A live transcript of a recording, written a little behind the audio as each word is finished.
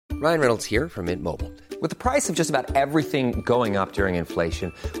Ryan Reynolds here from Mint Mobile. With the price of just about everything going up during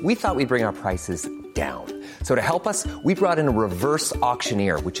inflation, we thought we'd bring our prices down. So to help us, we brought in a reverse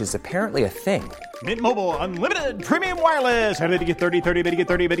auctioneer, which is apparently a thing. Mint Mobile Unlimited Premium Wireless. How to get 30, 30, bit to get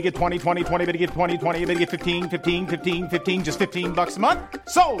 30, bit to get 20, 20, 20, bit to get 20, 20, bit to get 15, 15, 15, 15, just $15 a month?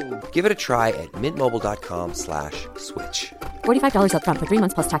 Sold! Give it a try at mintmobile.com/switch. $45 up front for 3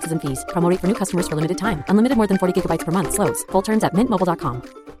 months plus taxes and fees. Promo rate for new customers for limited time. Unlimited more than 40 gigabytes per month. Slows full terms at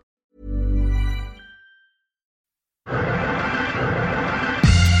mintmobile.com.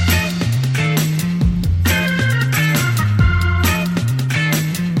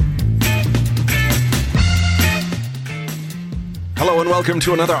 Hello and welcome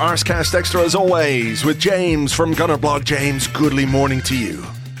to another Arsecast Extra as always with James from Gunnerblog. James, goodly morning to you.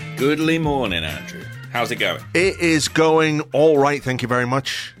 Goodly morning, Andrew. How's it going? It is going all right, thank you very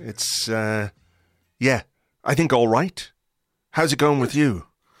much. It's, I think all right. How's it going with you?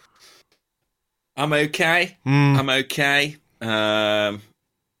 I'm okay. I'm okay.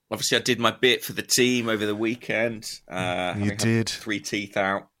 Obviously, I did my bit for the team over the weekend. You did. 3 teeth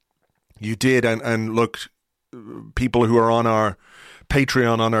out. You did, and look, people who are on our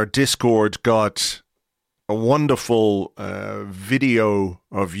Patreon, on our Discord, got a wonderful video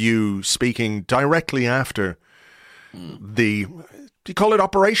of you speaking directly after the, do you call it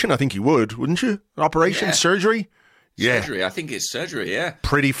operation? I think you would, wouldn't you? Operation, Yeah. Surgery? Yeah. Surgery, I think it's surgery, yeah.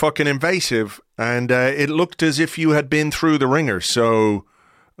 Pretty fucking invasive, and it looked as if you had been through the ringer, so...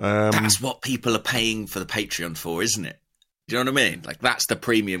 That's what people are paying for the Patreon for, isn't it? Do you know what I mean? Like, that's the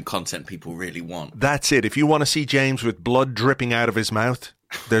premium content people really want. That's it. If you want to see James with blood dripping out of his mouth,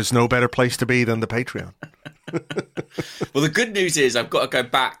 there's no better place to be than the Patreon. Well, the good news is I've got to go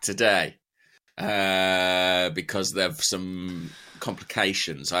back today because there are some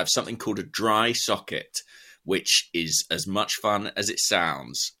complications. I have something called a dry socket, which is as much fun as it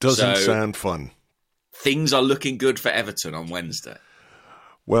sounds. Doesn't sound fun. Things are looking good for Everton on Wednesday.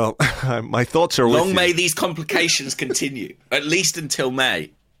 Well, my thoughts are with you. Long may these complications continue, at least until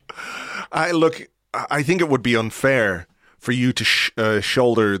May. I think it would be unfair for you to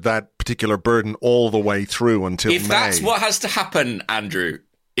shoulder that particular burden all the way through until May. If that's what has to happen, Andrew,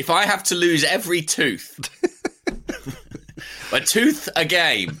 if I have to lose every tooth, a tooth a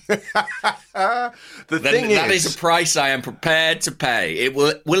game, that is a price I am prepared to pay.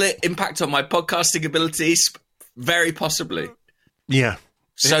 Will it impact on my podcasting abilities? Very possibly. Yeah.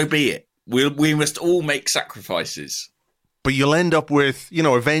 So be it. We must all make sacrifices. But you'll end up with,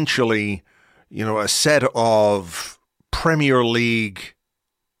 eventually, a set of Premier League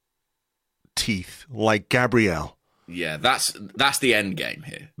teeth like Gabriel. Yeah, that's the end game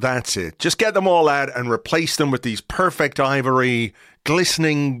here. That's it. Just get them all out and replace them with these perfect ivory,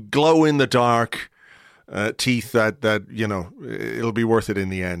 glistening, glow-in-the-dark teeth that it'll be worth it in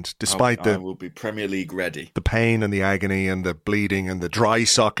the end, despite I will be Premier League ready. The pain and the agony and the bleeding and the dry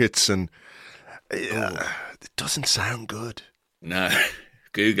sockets, and it doesn't sound good. No,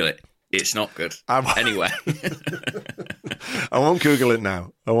 Google it. It's not good. Anyway. I won't Google it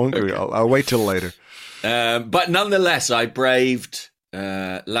now. I won't Google it. I'll wait till later. But nonetheless, I braved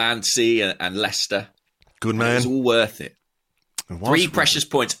Lancey and Leicester. Good man. It was all worth it. 3 precious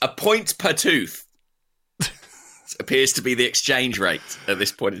points. A point per tooth. Appears to be the exchange rate at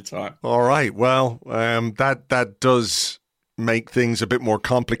this point in time. All right. Well, that does make things a bit more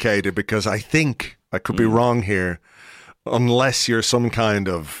complicated because I think I could be wrong here. Unless you're some kind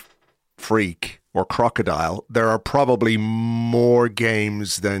of freak or crocodile, there are probably more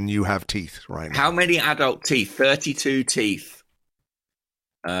games than you have teeth right now. How many adult teeth? 32 teeth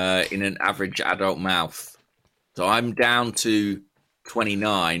in an average adult mouth. So I'm down to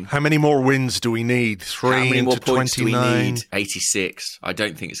 29. How many more wins do we need? 3 How many more into points 29? do we need? 86. I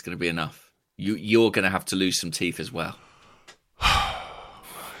don't think it's going to be enough. You're going to have to lose some teeth as well.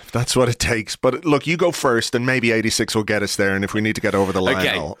 If that's what it takes. But look, you go first, and maybe 86 will get us there. And if we need to get over the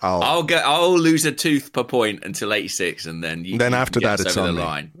line, okay. I'll lose a tooth per point until 86, and then you after get that, it's over on the me.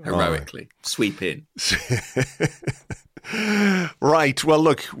 line heroically. Right. Sweep in. Right. Well,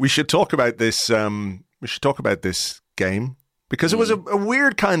 look, we should talk about this. We should talk about this game because it was a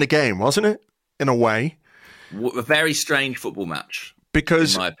weird kind of game, wasn't it? In a way, a very strange football match.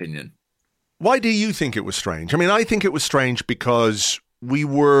 Because, in my opinion, why do you think it was strange? I mean, I think it was strange because we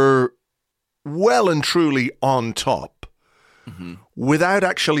were well and truly on top without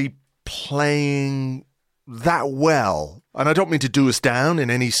actually playing that well. And I don't mean to do us down in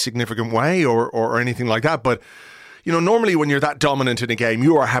any significant way or anything like that, but normally when you're that dominant in a game,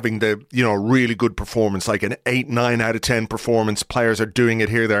 you are having the, really good performance, like an 8, 9 out of 10 performance. Players are doing it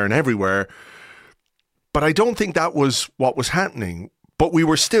here, there, and everywhere. But I don't think that was what was happening. but we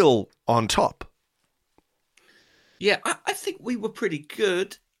were still on top. Yeah, I think we were pretty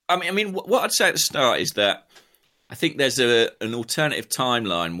good. I mean, what I'd say at the start is that I think there's an alternative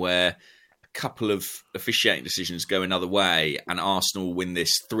timeline where a couple of officiating decisions go another way and Arsenal win this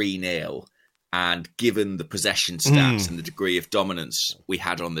 3-0. And given the possession stats and the degree of dominance we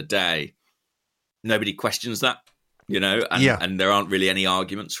had on the day, nobody questions that, and there aren't really any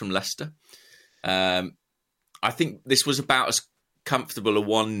arguments from Leicester. I think this was about as comfortable a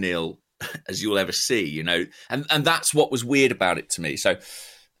 1-0 as you'll ever see, and that's what was weird about it to me. So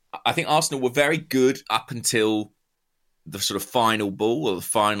I think Arsenal were very good up until the sort of final ball or the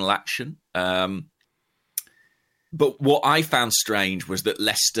final action. But what I found strange was that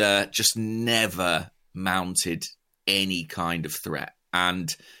Leicester just never mounted any kind of threat.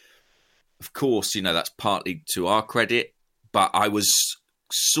 And of course, that's partly to our credit, but I was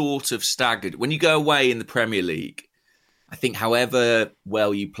sort of staggered. When you go away in the Premier League, I think however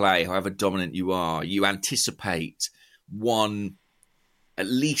well you play, however dominant you are, you anticipate at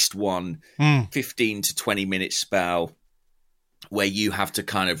least one 15 to 20 minute spell where you have to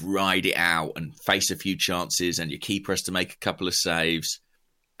kind of ride it out and face a few chances and your keeper has to make a couple of saves.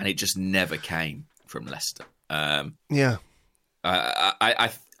 And it just never came from Leicester. I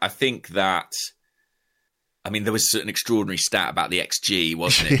think that, there was an extraordinary stat about the XG,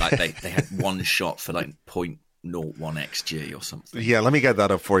 wasn't it? Like they had one shot for like 0.01 XG or something. Yeah, let me get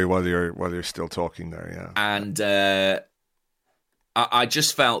that up for you while you're still talking there, yeah. And I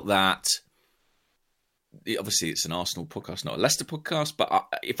just felt that, obviously it's an Arsenal podcast, not a Leicester podcast, but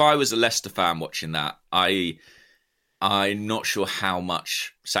if I was a Leicester fan watching that, I'm not sure how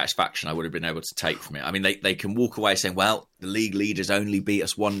much satisfaction I would have been able to take from it. I mean, they can walk away saying, well, the league leaders only beat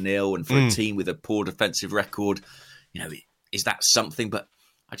us 1-0, and for a team with a poor defensive record, is that something? But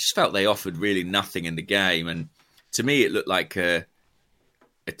I just felt they offered really nothing in the game. And to me, it looked like a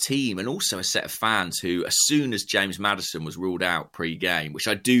team and also a set of fans who, as soon as James Maddison was ruled out pre-game, which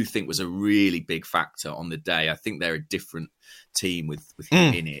I do think was a really big factor on the day, I think they're a different team with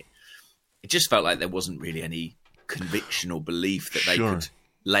him in it. It just felt like there wasn't really any conviction or belief that they could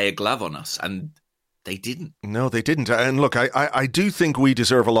lay a glove on us, and they didn't. No, they didn't. And look, I do think we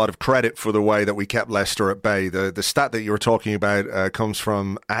deserve a lot of credit for the way that we kept Leicester at bay. The stat that you were talking about comes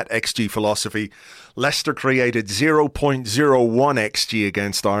from @XG Philosophy. Leicester created 0.01 XG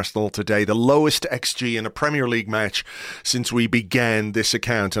against Arsenal today, the lowest XG in a Premier League match since we began this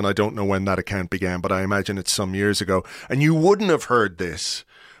account. And I don't know when that account began, but I imagine it's some years ago. And you wouldn't have heard this,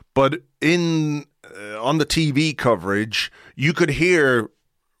 but on the TV coverage, you could hear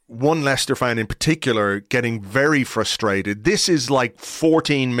one Leicester fan in particular getting very frustrated. This is like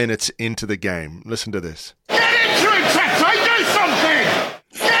 14 minutes into the game. Listen to this. Get into it, Tete! Do something!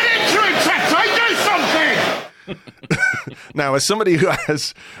 Get into it, Tete! Do something! Now, as somebody who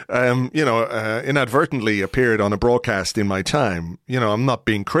has, inadvertently appeared on a broadcast in my time, I'm not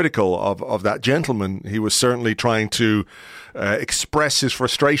being critical of that gentleman. He was certainly trying to express his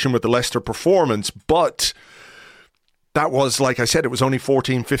frustration with the Leicester performance, but that was, like I said, it was only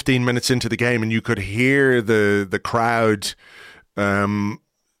 14, 15 minutes into the game, and you could hear the crowd. They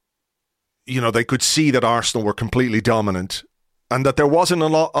could see that Arsenal were completely dominant and that there wasn't a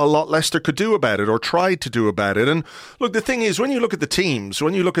lot Leicester could do about it or tried to do about it. And look, the thing is, when you look at the teams,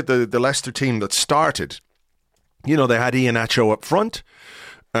 when you look at the Leicester team that started, they had Iheanacho up front.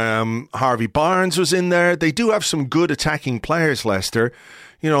 Harvey Barnes was in there. They do have some good attacking players, Leicester.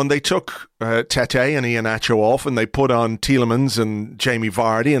 And they took Tete and Iheanacho off, and they put on Tielemans and Jamie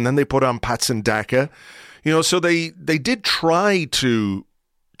Vardy, and then they put on Patson Daka. So they did try to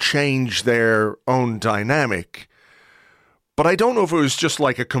change their own dynamic. But I don't know if it was just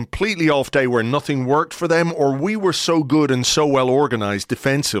like a completely off day where nothing worked for them, or we were so good and so well organised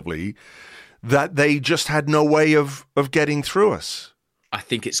defensively that they just had no way of getting through us. I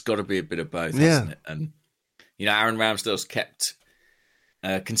think it's got to be a bit of both, hasn't it? And, Aaron Ramsdale's kept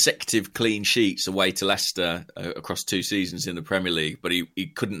consecutive clean sheets away to Leicester across 2 seasons in the Premier League, but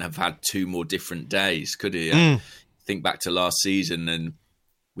he couldn't have had 2 more different days, could he? Think back to last season, and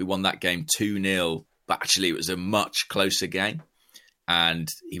we won that game 2-0, but actually it was a much closer game, and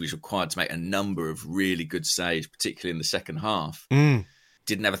he was required to make a number of really good saves, particularly in the second half.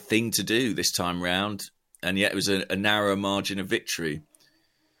 Didn't have a thing to do this time round, and yet it was a narrow margin of victory.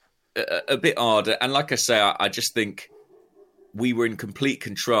 A bit odd, and like I say, I just think we were in complete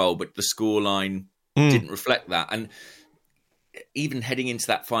control, but the scoreline didn't reflect that. And even heading into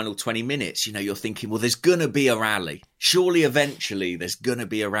that final 20 minutes, you're thinking, well, there's going to be a rally. Surely eventually there's going to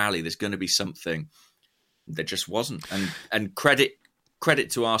be a rally. There's going to be something. There just wasn't. And credit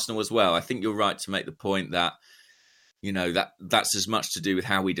to Arsenal as well. I think you're right to make the point that that's as much to do with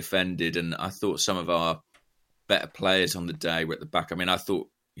how we defended. And I thought some of our better players on the day were at the back. I mean, I thought,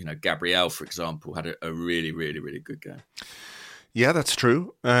 Gabriel, for example, had a really, really, really good game. Yeah, that's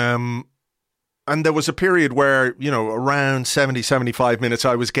true. And there was a period where, around 70, 75 minutes,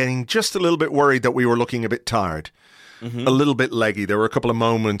 I was getting just a little bit worried that we were looking a bit tired, a little bit leggy. There were a couple of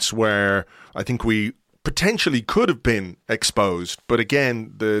moments where I think we potentially could have been exposed. But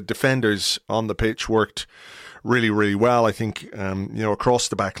again, the defenders on the pitch worked really, really well. I think, across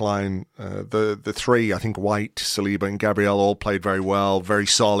the back line, the three, I think White, Saliba and Gabriel all played very well, very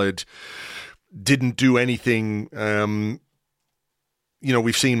solid, didn't do anything.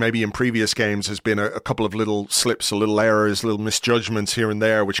 We've seen maybe in previous games has been a couple of little slips, a little errors, little misjudgments here and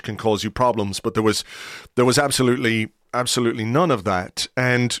there, which can cause you problems. But there was absolutely none of that.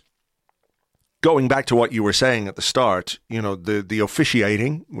 And going back to what you were saying at the start, the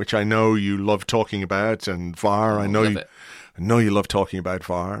officiating, which I know you love talking about, and VAR, I know you love talking about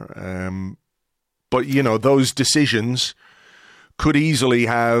VAR. But those decisions could easily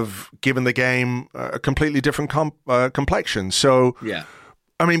have given the game a completely different complexion. So, yeah.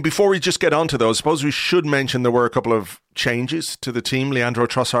 I mean, before we just get onto those, I suppose we should mention there were a couple of changes to the team. Leandro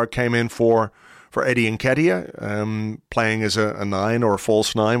Trossard came in for Eddie Nketiah, playing as a 9 or a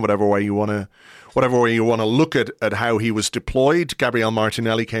false 9, whatever way you want to look at how he was deployed. Gabriel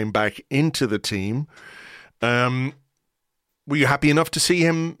Martinelli came back into the team. Were you happy enough to see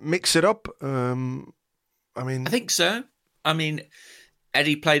him mix it up? I think so. I mean,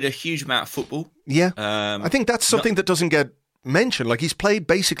 Eddie played a huge amount of football. Yeah. I think that's something that doesn't get mentioned. Like, he's played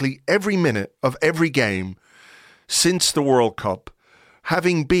basically every minute of every game since the World Cup,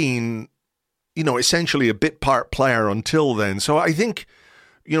 having been, essentially a bit part player until then. So I think,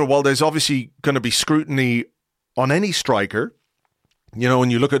 while there's obviously going to be scrutiny on any striker, when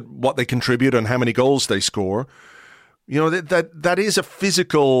you look at what they contribute and how many goals they score, that is a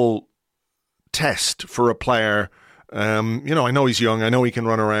physical test for a player. I know he's young, I know he can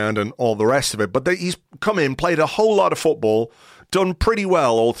run around and all the rest of it, but he's come in, played a whole lot of football, done pretty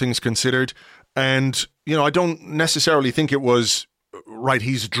well, all things considered. And, I don't necessarily think it was right.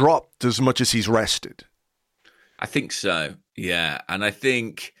 He's dropped as much as he's rested. I think so. Yeah. And I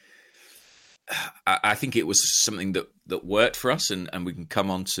think it was something that worked for us, and we can come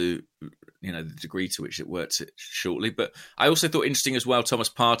on to, the degree to which it worked shortly. But I also thought interesting as well, Thomas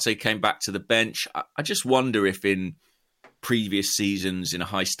Partey came back to the bench. I just wonder if in previous seasons, in a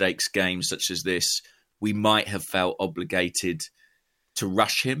high-stakes game such as this, we might have felt obligated to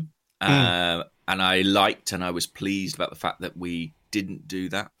rush him. And I liked and I was pleased about the fact that we didn't do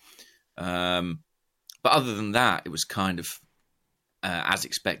that. But other than that, it was kind of as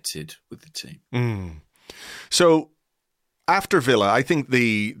expected with the team. So after Villa, I think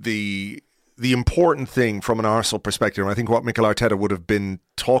the important thing from an Arsenal perspective, and I think what Mikel Arteta would have been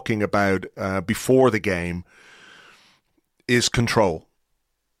talking about before the game, is control.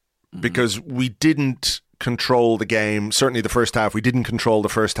 Because we didn't control the game, certainly the first half. We didn't control the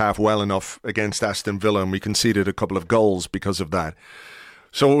first half well enough against Aston Villa, and we conceded a couple of goals because of that.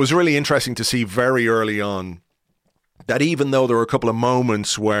 So it was really interesting to see very early on that even though there were a couple of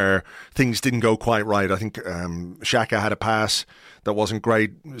moments where things didn't go quite right, I think Xhaka had a pass that wasn't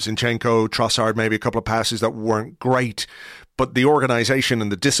great, Zinchenko, Trossard, maybe a couple of passes that weren't great, but the organisation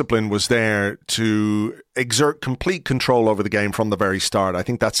and the discipline was there to exert complete control over the game from the very start. I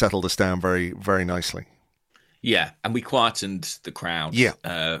think that settled us down very, very nicely. Yeah, and we quietened the crowd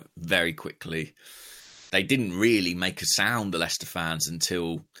very quickly. They didn't really make a sound, the Leicester fans,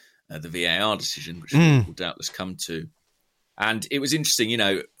 until the VAR decision, which we'll doubtless come to. And it was interesting,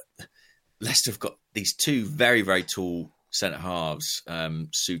 Leicester have got these two very, very tall centre-halves,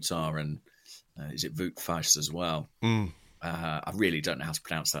 Sutar and is it Wout Faes as well? I really don't know how to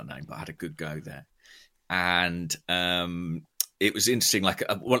pronounce that name, but I had a good go there. And it was interesting. Like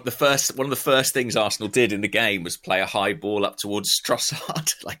one of the first things Arsenal did in the game was play a high ball up towards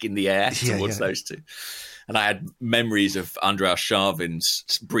Trossard, like in the air towards those two. And I had memories of Andreas Schavin's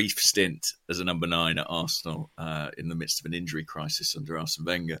brief stint as a number 9 at Arsenal in the midst of an injury crisis under Arsene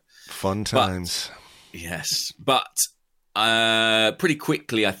Wenger. Fun times. Yes. But pretty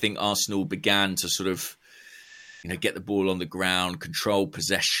quickly, I think Arsenal began to sort of, get the ball on the ground, control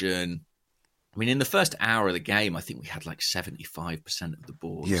possession. I mean, in the first hour of the game, I think we had like 75% of the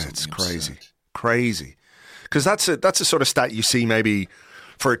ball. Yeah, it's crazy. Crazy. Because that's a sort of stat you see maybe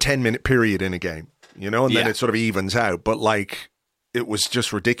for a 10-minute period in a game. And then it sort of evens out. But it was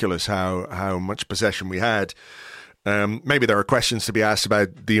just ridiculous how much possession we had. Maybe there are questions to be asked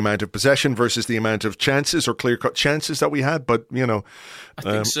about the amount of possession versus the amount of chances or clear-cut chances that we had. But, I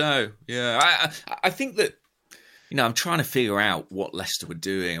think so. Yeah. I think that I'm trying to figure out what Leicester were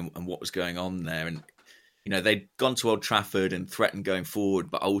doing and what was going on there. And, they'd gone to Old Trafford and threatened going forward,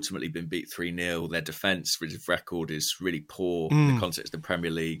 but ultimately been beat 3-0. Their defensive record is really poor in the context of the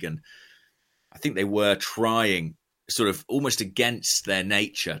Premier League. And I think they were trying sort of almost against their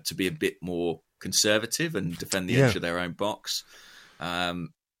nature to be a bit more conservative and defend the edge of their own box. And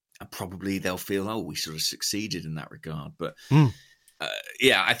probably they'll feel, we sort of succeeded in that regard. But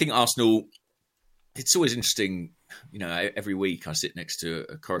I think Arsenal, it's always interesting. Every week I sit next to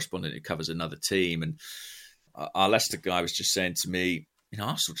a correspondent who covers another team, and our Leicester guy was just saying to me,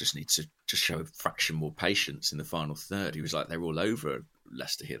 Arsenal just need to just show a fraction more patience in the final third. He was like, they're all over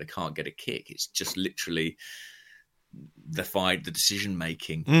Leicester here. They can't get a kick. It's just literally the decision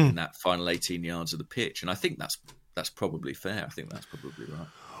making in that final 18 yards of the pitch. And I think that's probably fair. I think that's probably right.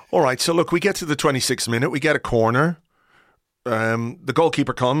 All right. So look, we get to the 26th minute. We get a corner. The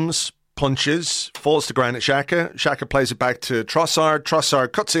goalkeeper comes, punches, falls to Granit Xhaka. Xhaka plays it back to Trossard.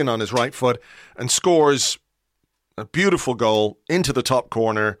 Trossard cuts in on his right foot and scores a beautiful goal into the top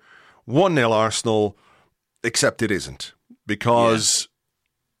corner. 1-0 Arsenal, except it isn't, because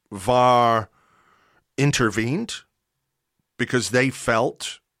VAR intervened because they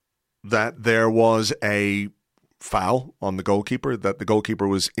felt that there was a foul on the goalkeeper, that the goalkeeper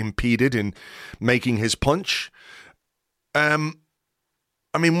was impeded in making his punch. What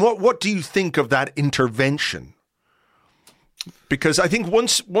do you think of that intervention? Because I think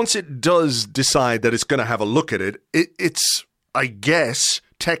once it does decide that it's going to have a look at it, it's, I guess,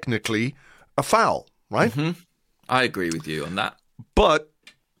 technically a foul, right? Mm-hmm. I agree with you on that. But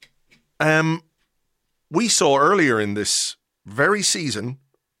we saw earlier in this very season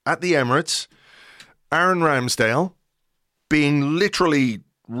at the Emirates, Aaron Ramsdale being literally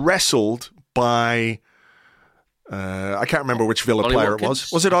wrestled by... I can't remember which Villa Ollie player Watkins. it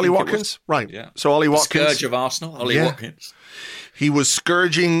was. Was it Ollie Watkins? Right. Yeah. So Ollie Watkins. The scourge of Arsenal, Ollie Watkins. He was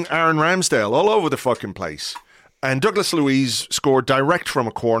scourging Aaron Ramsdale all over the fucking place. And Douglas Luiz scored direct from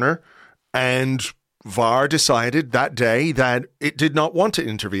a corner, and VAR decided that day that it did not want to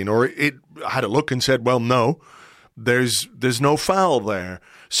intervene, or it had a look and said, well, no, there's no foul there.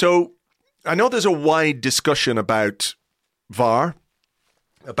 So I know there's a wide discussion about VAR,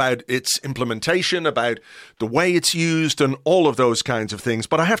 about its implementation, about the way it's used and all of those kinds of things.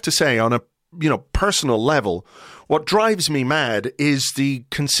 But I have to say, on a personal level, what drives me mad is the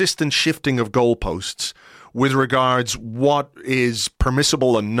consistent shifting of goalposts with regards what is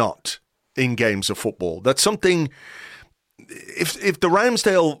permissible and not in games of football. That's something, if the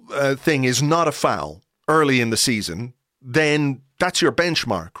Ramsdale thing is not a foul early in the season, then that's your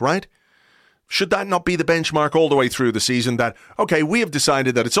benchmark, right? Should that not be the benchmark all the way through the season that, okay, we have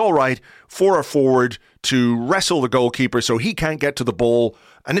decided that it's all right for a forward to wrestle the goalkeeper so he can't get to the ball,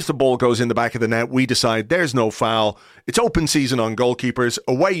 and if the ball goes in the back of the net, we decide there's no foul. It's open season on goalkeepers.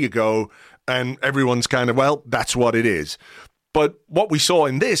 Away you go, and everyone's kind of, well, that's what it is. But what we saw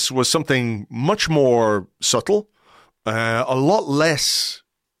in this was something much more subtle, a lot less,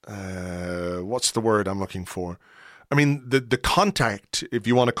 what's the word I'm looking for? I mean, the contact, if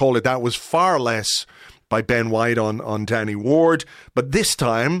you want to call it that, was far less by Ben White on Danny Ward. But this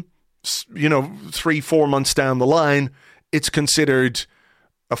time, 3-4 months down the line, it's considered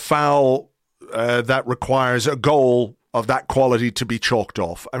a foul that requires a goal of that quality to be chalked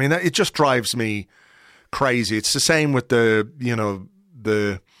off. I mean, it just drives me crazy. It's the same with the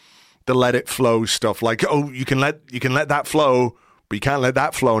let it flow stuff. Like, you can let that flow, but you can't let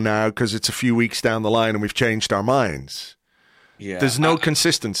that flow now because it's a few weeks down the line and we've changed our minds. Yeah, there's no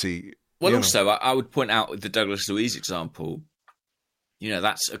consistency. Well, also, I would point out with the Douglas Luiz example,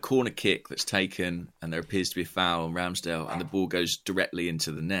 that's a corner kick that's taken and there appears to be a foul on Ramsdale and the ball goes directly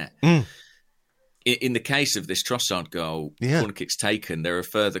into the net. In the case of this Trossard goal, corner kick's taken, there are a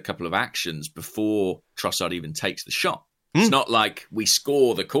further couple of actions before Trossard even takes the shot. It's not like we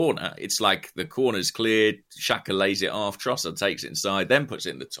score the corner. It's like the corner's cleared, Xhaka lays it off, Trossard takes it inside, then puts it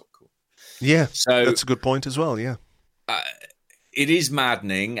in the top corner. Yeah, so that's a good point as well, yeah. It is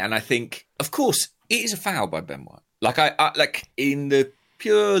maddening, and I think, of course, it is a foul by Ben White. Like in the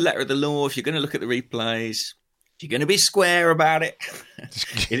pure letter of the law, if you're going to look at the replays, if you're going to be square about it,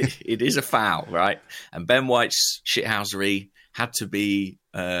 it is a foul, right? And Ben White's shithousery had to be...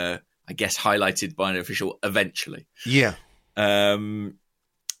 I guess highlighted by an official eventually. Yeah. But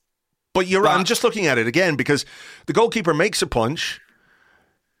you're right. I'm just looking at it again because the goalkeeper makes a punch.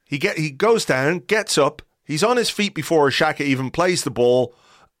 He goes down, gets up. He's on his feet before Xhaka even plays the ball.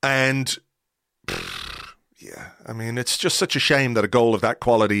 And I mean, it's just such a shame that a goal of that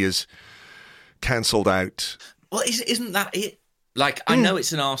quality is cancelled out. Well, isn't that it? Like, I know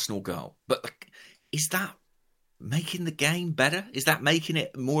it's an Arsenal goal, but is that making the game better? Is that making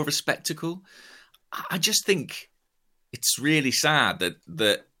it more of a spectacle? I just think it's really sad that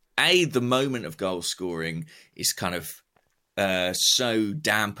the moment of goal scoring is kind of so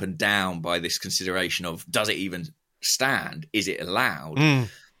dampened down by this consideration of, does it even stand? Is it allowed?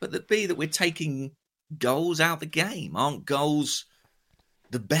 But that B, that we're taking goals out of the game. Aren't goals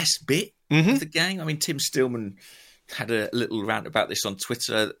the best bit of the game? I mean, Tim Stillman had a little rant about this on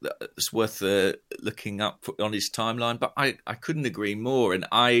Twitter that's worth looking up on his timeline, but I couldn't agree more. And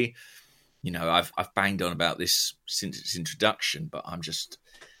I've banged on about this since its introduction, but I'm just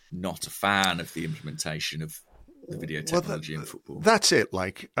not a fan of the implementation of the video technology in football. That's it.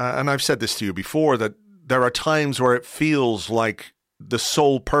 And I've said this to you before, that there are times where it feels like the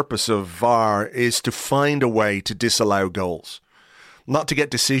sole purpose of VAR is to find a way to disallow goals. Not to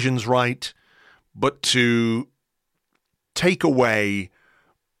get decisions right, but to take away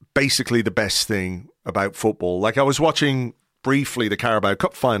basically the best thing about football. Like, I was watching briefly the Carabao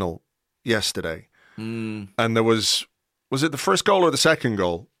Cup final yesterday, and there was it the first goal or the second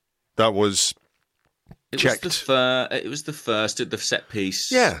goal that was checked? It was the first at the set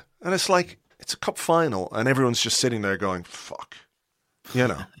piece. Yeah, and it's like, it's a cup final, and everyone's just sitting there going, fuck.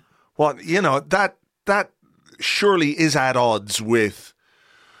 That surely is at odds with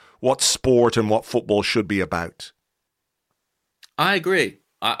what sport and what football should be about. I agree.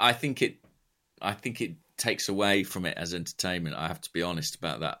 I think it takes away from it as entertainment. I have to be honest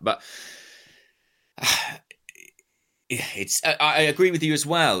about that. But I agree with you as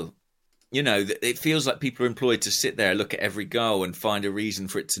well. It feels like people are employed to sit there, look at every goal and find a reason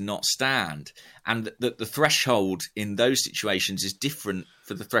for it to not stand. And that the threshold in those situations is different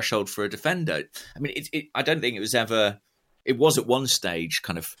for the threshold for a defender. I mean, I don't think it was at one stage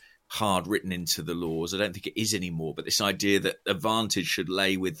kind of hard written into the laws. I don't think it is anymore. But this idea that advantage should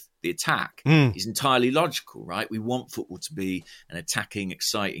lay with the attack is entirely logical, right? We want football to be an attacking,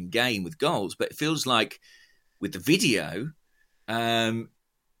 exciting game with goals. But it feels like with the video,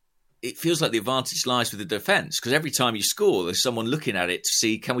 it feels like the advantage lies with the defence, because every time you score, there's someone looking at it to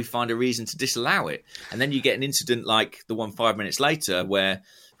see, can we find a reason to disallow it? And then you get an incident like the one 5 minutes later where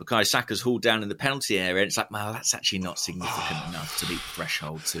Bukayo Saka's hauled down in the penalty area, and it's like, well, that's actually not significant enough to meet the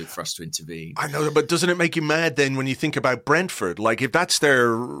threshold for us to intervene. I know, but doesn't it make you mad then when you think about Brentford? Like, if that's their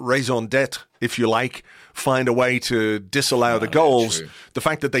raison d'etre, if you like, find a way to disallow the goals, true. The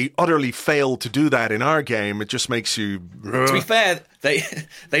fact that they utterly failed to do that in our game, it just makes you... To be fair, they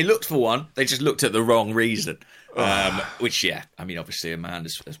looked for one, they just looked at the wrong reason. Which, yeah, I mean, obviously a man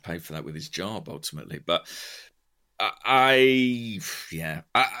has paid for that with his job, ultimately. But I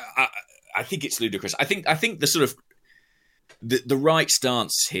think it's ludicrous. I think the sort of the right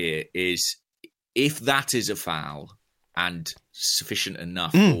stance here is, if that is a foul and sufficient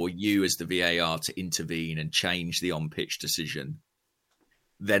enough for you as the VAR to intervene and change the on-pitch decision,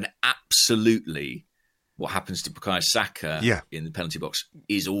 then absolutely what happens to Bukayo Saka in the penalty box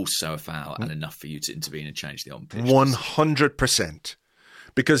is also a foul and enough for you to intervene and change the on-pitch. 100%.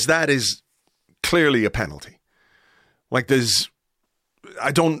 Because that is clearly a penalty. Like,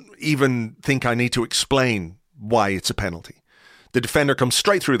 I don't even think I need to explain why it's a penalty. The defender comes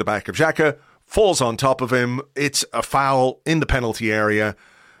straight through the back of Xhaka, falls on top of him. It's a foul in the penalty area.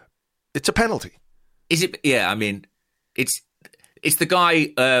 It's a penalty. Is it? Yeah, I mean, it's the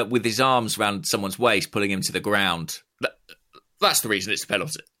guy with his arms around someone's waist, pulling him to the ground. That's the reason it's a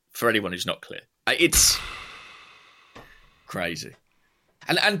penalty, for anyone who's not clear. It's crazy.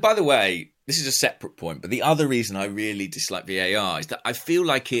 And by the way, this is a separate point, but the other reason I really dislike VAR is that I feel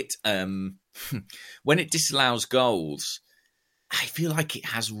like it, when it disallows goals, I feel like it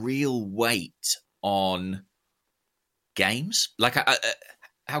has real weight on games. Like,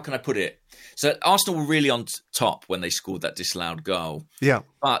 how can I put it? So Arsenal were really on top when they scored that disallowed goal. Yeah.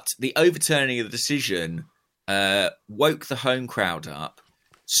 But the overturning of the decision woke the home crowd up,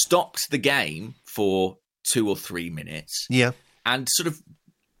 stopped the game for 2 or 3 minutes. Yeah. And sort of,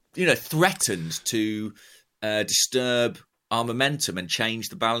 threatened to disturb our momentum and change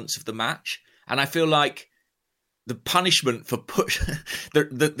the balance of the match. And I feel like the punishment for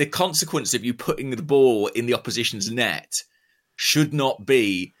the consequence of you putting the ball in the opposition's net should not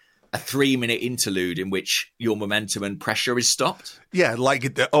be a 3-minute interlude in which your momentum and pressure is stopped. Yeah,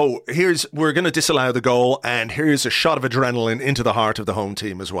 like, we're going to disallow the goal, and here's a shot of adrenaline into the heart of the home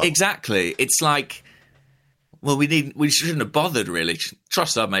team as well. Exactly. It's like, well, we shouldn't have bothered, really.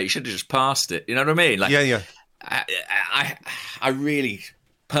 Trust that, mate. You should have just passed it. You know what I mean? Like, yeah. I really,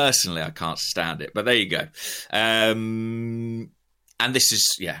 personally, I can't stand it. But there you go. And this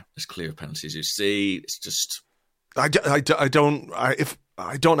is, as clear a penalty as you see. It's just...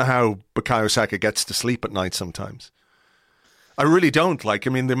 I don't know how Bukayo Saka gets to sleep at night sometimes. I really don't. Like, I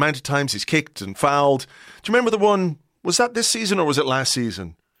mean, the amount of times he's kicked and fouled. Do you remember the one, was that this season or was it last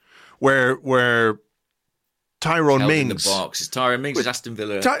season? Where Tyrone Mings... in the box. It's Tyrone Mings. It's Aston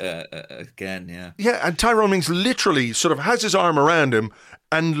Villa again, yeah. Yeah, and Tyrone Mings literally sort of has his arm around him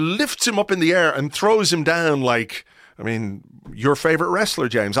and lifts him up in the air and throws him down like... I mean, your favourite wrestler,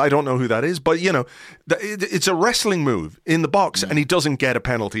 James. I don't know who that is, but, you know, it's a wrestling move in the box, and he doesn't get a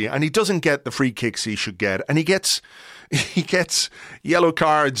penalty, and he doesn't get the free kicks he should get, and he gets yellow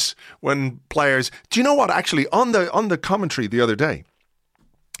cards when players... Do you know what, actually, on the commentary the other day,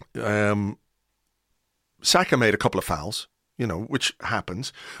 Saka made a couple of fouls, you know, which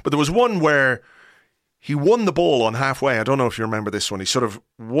happens, but there was one where he won the ball on halfway. I don't know if you remember this one. He sort of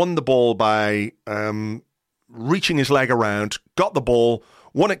won the ball by... reaching his leg around, got the ball,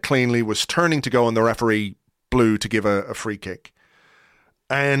 won it cleanly, was turning to go, and the referee blew to give a free kick.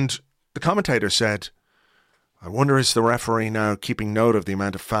 And the commentator said, I wonder is the referee now keeping note of the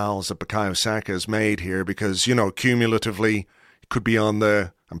amount of fouls that Bukayo Saka has made here, because, you know, cumulatively, he could be on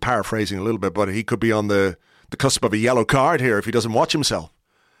the, I'm paraphrasing a little bit, but he could be on the cusp of a yellow card here if he doesn't watch himself.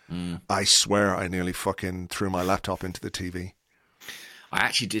 I swear I nearly fucking threw my laptop into the TV. I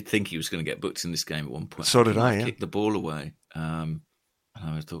actually did think he was going to get booked in this game at one point. So did I, yeah. Kicked the ball away. And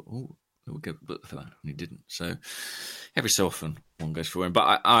I thought, oh, we'll get booked for that. And he didn't. So every so often one goes for him.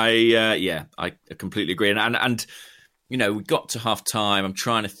 But I completely agree. And you know, we got to half time. I'm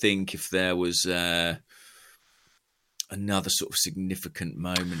trying to think if there was another sort of significant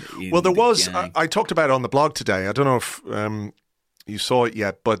moment. Well, there was. I talked about it on the blog today. I don't know if you saw it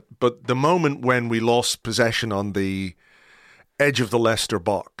yet, but the moment when we lost possession on the edge of the Leicester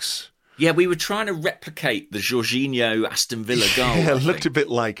box. Yeah, we were trying to replicate the Jorginho Aston Villa goal. Yeah, it looked a bit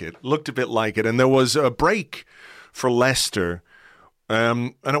like it. And there was a break for Leicester.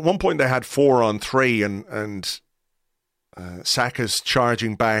 And at one point they had 4-on-3 and Saka's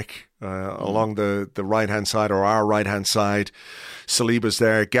charging back along the right-hand side or our right-hand side. Saliba's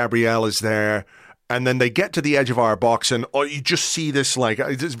there. Gabriel is there. And then they get to the edge of our box and you just see this, like,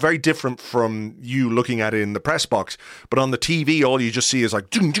 it's very different from you looking at it in the press box. But on the TV, all you just see is like,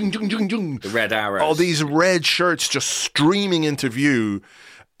 dung, dung, dung, dung, dung. The red arrows. All these red shirts just streaming into view.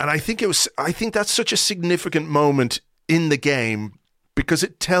 And I think that's such a significant moment in the game because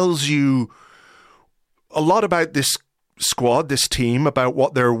it tells you a lot about this squad, this team, about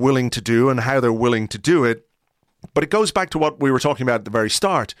what they're willing to do and how they're willing to do it. But it goes back to what we were talking about at the very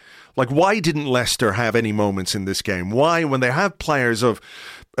start. Like, why didn't Leicester have any moments in this game? Why, when they have players of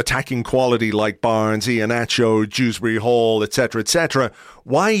attacking quality like Barnes, Iheanacho, Dewsbury Hall, etc.,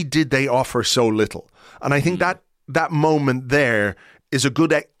 why did they offer so little? And I think that moment there is a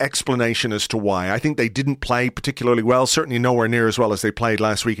good explanation as to why. I think they didn't play particularly well, certainly nowhere near as well as they played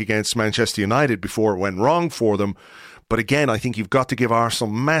last week against Manchester United before it went wrong for them. But again, I think you've got to give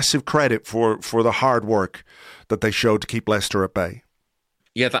Arsenal massive credit for the hard work that they showed to keep Leicester at bay.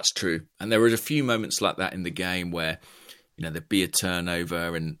 Yeah, that's true. And there were a few moments like that in the game where, you know, there'd be a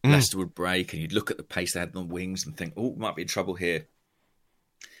turnover and Leicester would break and you'd look at the pace they had on the wings and think, oh, might be in trouble here.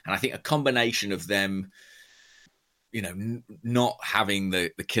 And I think a combination of them, you know, not having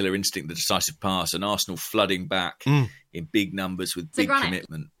the killer instinct, the decisive pass, and Arsenal flooding back in big numbers with big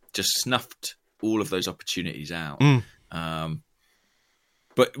commitment, just snuffed all of those opportunities out.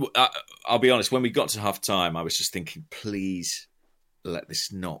 But I'll be honest, when we got to half time, I was just thinking, please let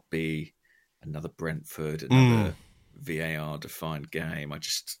this not be another Brentford, another VAR-defined game. I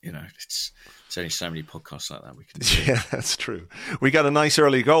just, you know, it's only so many podcasts like that we can do. Yeah, that's true. We got a nice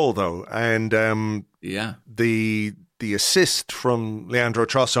early goal, though. And the assist from Leandro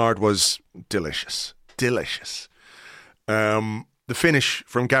Trossard was delicious. Delicious. The finish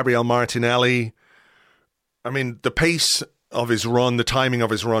from Gabriel Martinelli, I mean, the pace of his run, the timing of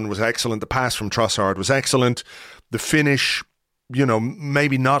his run was excellent. The pass from Trossard was excellent. The finish, you know,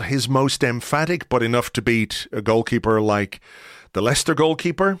 maybe not his most emphatic, but enough to beat a goalkeeper like the Leicester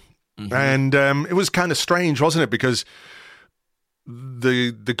goalkeeper. And it was kind of strange, wasn't it? Because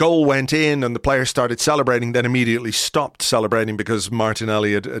the goal went in and the players started celebrating, then immediately stopped celebrating because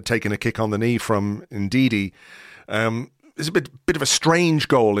Martinelli had taken a kick on the knee from Ndidi. It's a bit of a strange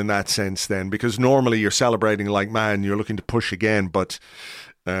goal in that sense then, because normally you're celebrating like, man, you're looking to push again. But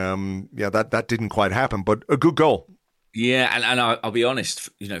that didn't quite happen. But a good goal. Yeah, and I'll be honest,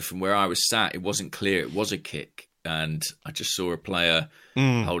 you know, from where I was sat, it wasn't clear it was a kick. And I just saw a player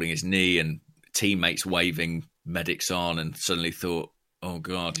holding his knee and teammates waving medics on and suddenly thought, oh,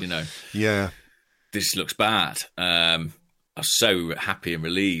 God, you know, this looks bad. I was so happy and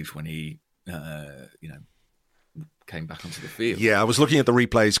relieved when he, came back onto the field. Yeah, I was looking at the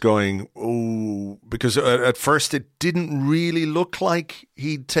replays going, oh, because at first it didn't really look like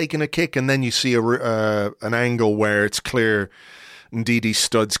he'd taken a kick, and then you see an angle where it's clear Ndidi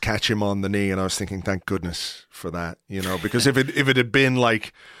Studs catch him on the knee, and I was thinking, thank goodness for that, because if it had been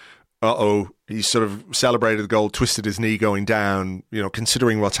like, he sort of celebrated the goal, twisted his knee going down,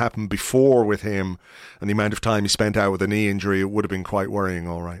 considering what's happened before with him and the amount of time he spent out with a knee injury, it would have been quite worrying,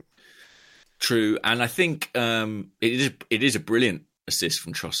 all right. True, and I think it is a brilliant assist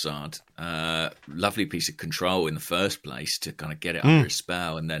from Trossard. Lovely piece of control in the first place to kind of get it under his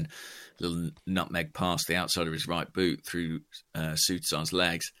spell, and then a little nutmeg past the outside of his right boot through Soutar's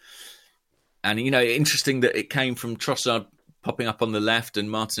legs. And, interesting that it came from Trossard popping up on the left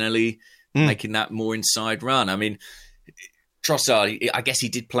and Martinelli making that more inside run. I mean, Trossard, I guess he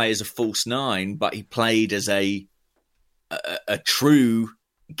did play as a false nine, but he played as a true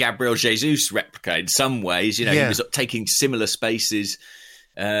Gabriel Jesus replica in some ways. He was taking similar spaces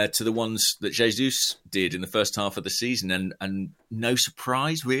to the ones that Jesus did in the first half of the season, and no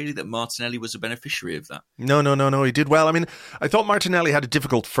surprise really that Martinelli was a beneficiary of that. No, he did well. I mean, I thought Martinelli had a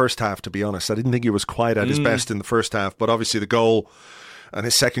difficult first half, to be honest. I didn't think he was quite at his best in the first half, but obviously the goal and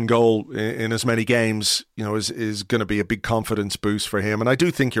his second goal in as many games, is going to be a big confidence boost for him. And I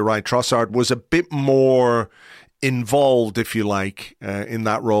do think you're right. Trossard was a bit more involved, if you like, in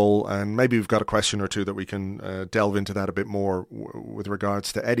that role, and maybe we've got a question or two that we can delve into that a bit more with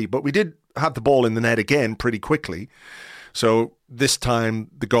regards to Eddie. But we did have the ball in the net again pretty quickly, so this time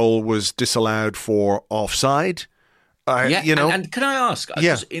the goal was disallowed for offside. And can I ask?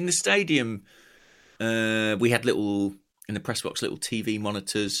 In the stadium, we had in the press box little TV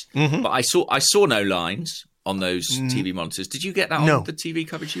monitors, but I saw no lines on those TV monitors. Did you get that on the TV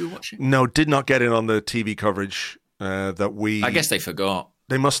coverage you were watching? No, did not get it on the TV coverage that we... I guess they forgot.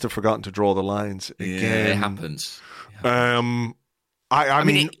 They must have forgotten to draw the lines again. Yeah, it happens. I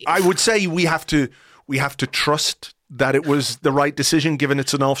mean, I would say we have to trust that it was the right decision given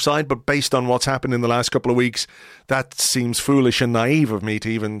it's an offside, but based on what's happened in the last couple of weeks, that seems foolish and naive of me to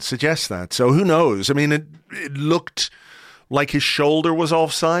even suggest that. So who knows? I mean, it looked like his shoulder was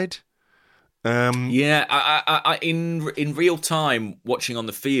offside. I in real time watching on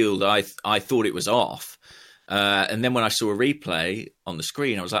the field, I thought it was off, and then when I saw a replay on the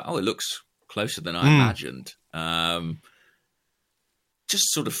screen, I was like, oh, it looks closer than I imagined.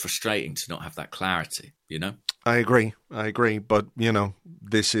 Just sort of frustrating to not have that clarity, I agree, but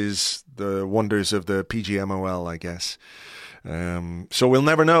this is the wonders of the PGMOL, I guess. So we'll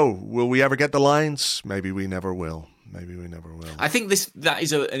never know. Will we ever get the lines? Maybe we never will. I think that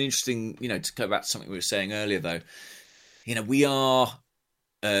is an interesting, to go back to something we were saying earlier, though. We are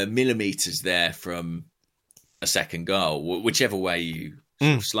millimetres there from a second goal, whichever way you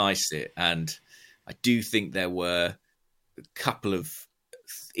sort of slice it. And I do think there were a couple of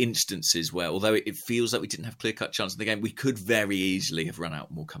instances where, although it feels like we didn't have clear-cut chance in the game, we could very easily have run out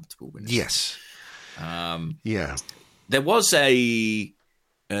more comfortable winners. Yes. There was a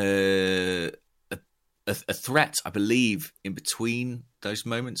threat, I believe, in between those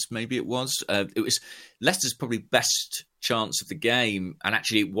moments. Maybe it was Leicester's probably best chance of the game, and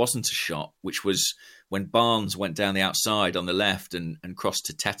actually it wasn't a shot, which was when Barnes went down the outside on the left and crossed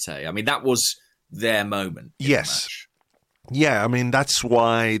to Tete. I mean, that was their moment. Yes. Yeah, I mean, that's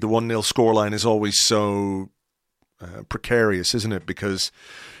why the 1-0 scoreline is always so precarious, isn't it? Because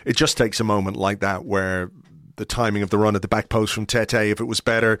it just takes a moment like that where the timing of the run at the back post from Tete, if it was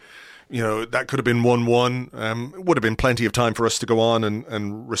better, that could have been 1-1. It would have been plenty of time for us to go on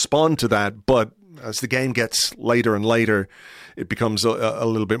and respond to that. But as the game gets later and later, it becomes a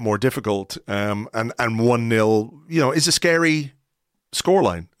little bit more difficult. And 1-0, is a scary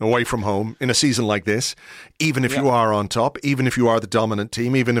scoreline away from home in a season like this. Even if you are on top, even if you are the dominant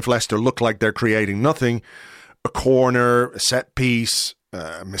team, even if Leicester look like they're creating nothing, a corner, a set piece,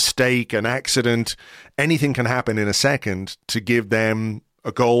 a mistake, an accident, anything can happen in a second to give them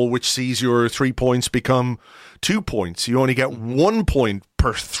a goal which sees your 3 points become 2 points. You only get 1 point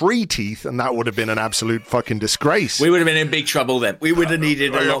per 3 teeth, and that would have been an absolute fucking disgrace. We would have been in big trouble then. We would have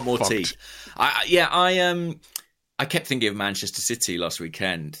needed a lot more teeth. I kept thinking of Manchester City last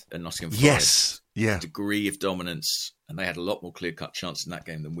weekend and Nottingham Forest. Yes, yeah. Degree of dominance, and they had a lot more clear-cut chance in that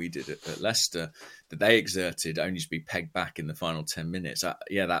game than we did at Leicester, that they exerted only to be pegged back in the final 10 minutes.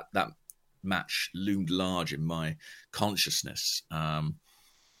 That match loomed large in my consciousness.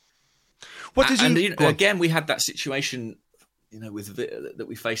 Again, we had that situation, with that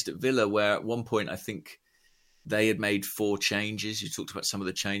we faced at Villa, where at one point I think they had made 4 changes. You talked about some of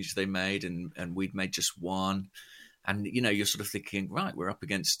the changes they made, and we'd made just 1. And you're sort of thinking, right, we're up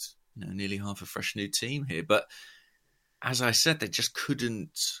against nearly half a fresh new team here. But as I said, they just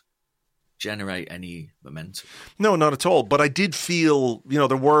couldn't generate any momentum. No, not at all. But I did feel,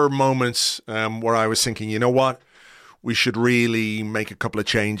 there were moments where I was thinking, you know what? We should really make a couple of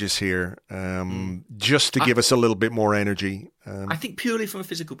changes here just to give us a little bit more energy. I think purely from a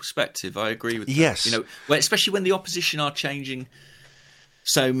physical perspective, I agree with that. Yes. Especially when the opposition are changing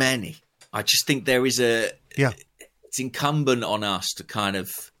so many. I just think there is it's incumbent on us to kind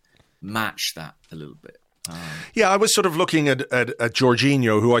of match that a little bit. I was sort of looking at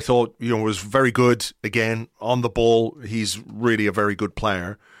Jorginho, who I thought was very good again on the ball. He's really a very good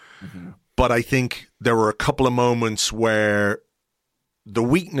player. Mm-hmm. But I think there were a couple of moments where the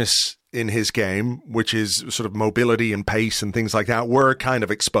weakness in his game, which is sort of mobility and pace and things like that, were kind of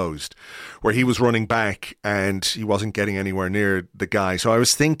exposed, where he was running back and he wasn't getting anywhere near the guy. So I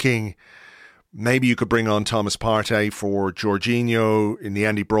was thinking maybe you could bring on Thomas Partey for Jorginho. In the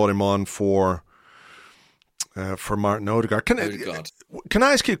end, he brought him on for Martin Odegaard. Can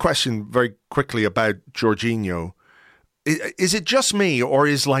I ask you a question very quickly about Jorginho? Is it just me, or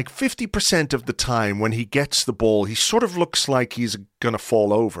is like 50% of the time when he gets the ball, he sort of looks like he's going to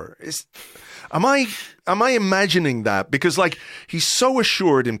fall over? Am I imagining that? Because like he's so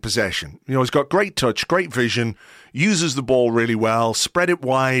assured in possession. He's got great touch, great vision, uses the ball really well, spread it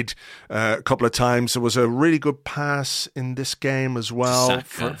wide a couple of times. There was a really good pass in this game as well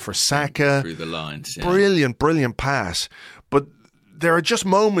for Saka. Through the lines. Yeah. Brilliant pass. But there are just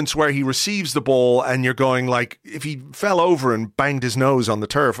moments where he receives the ball and you're going like, if he fell over and banged his nose on the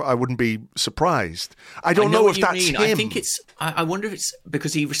turf, I wouldn't be surprised. I don't know if that's him. I think I wonder if it's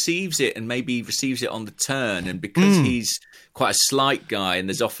because he receives it and maybe he receives it on the turn, and because he's quite a slight guy and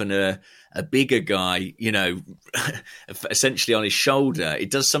there's often a bigger guy, essentially on his shoulder, it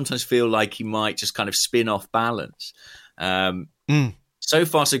does sometimes feel like he might just kind of spin off balance. So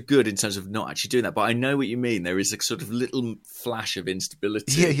far, so good in terms of not actually doing that. But I know what you mean. There is a sort of little flash of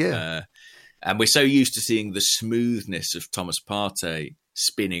instability. Yeah. And we're so used to seeing the smoothness of Thomas Partey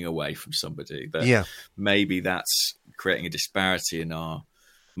spinning away from somebody that maybe that's creating a disparity in our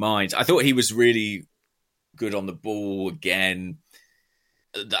minds. I thought he was really good on the ball again.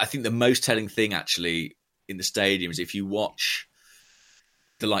 I think the most telling thing actually in the stadium is if you watch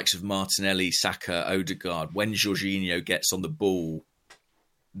the likes of Martinelli, Saka, Odegaard, when Jorginho gets on the ball,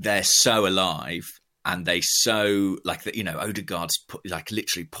 they're so alive and they so like that. Odegaard's like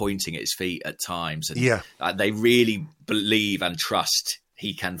literally pointing at his feet at times, and they really believe and trust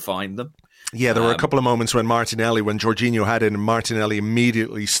he can find them. Yeah, there were a couple of moments when Jorginho had it, and Martinelli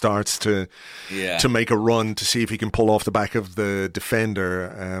immediately starts to make a run to see if he can pull off the back of the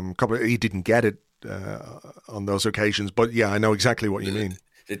defender. He didn't get it on those occasions, but I know exactly what you mean.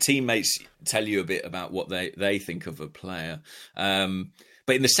 The teammates tell you a bit about what they think of a player.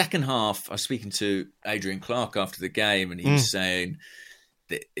 But in the second half, I was speaking to Adrian Clark after the game, and he was saying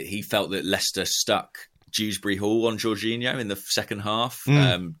that he felt that Leicester stuck Dewsbury Hall on Jorginho in the second half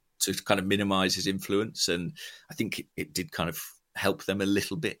to kind of minimise his influence. And I think it did kind of help them a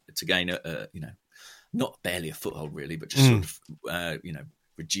little bit to gain not barely a foothold really, but just sort of,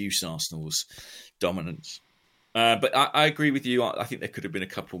 reduce Arsenal's dominance. But I agree with you. I think there could have been a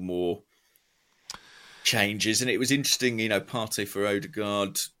couple more changes, and it was interesting, Partey for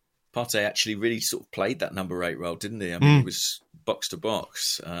Odegaard. Partey actually really sort of played that number 8 role, didn't he? I mean, he was box to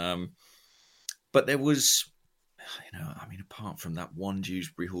box. But there was, apart from that one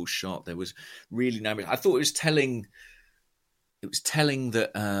Dewsbury Hall shot, there was really no. I thought it was telling. It was telling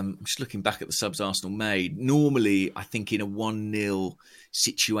that, I'm just looking back at the subs Arsenal made. Normally, I think in a 1-0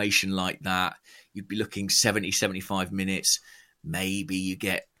 situation like that, you'd be looking 70, 75 minutes. Maybe you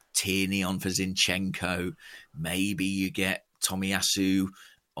get Tierney on for Zinchenko. Maybe you get Tomiyasu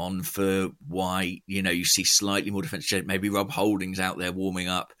on for White. You see slightly more defensive. Maybe Rob Holding's out there warming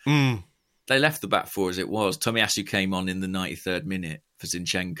up. They left the back four as it was. Tomiyasu came on in the 93rd minute for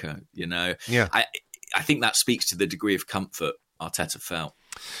Zinchenko. I think that speaks to the degree of comfort Arteta felt.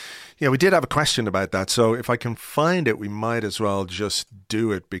 Yeah, we did have a question about that. So if I can find it, we might as well just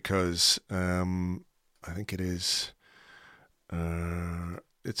do it because I think it is.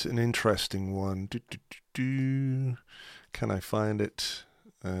 It's an interesting one. Can I find it?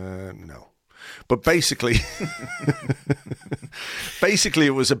 No. But basically,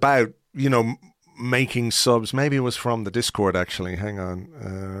 it was about, making subs. Maybe it was from the Discord, actually. Hang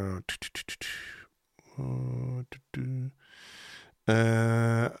on.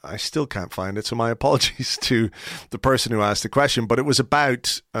 I still can't find it, so my apologies to the person who asked the question. But it was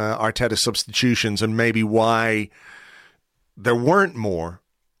about Arteta's substitutions and maybe why there weren't more.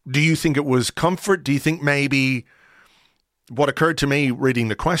 Do you think it was comfort? Do you think maybe what occurred to me reading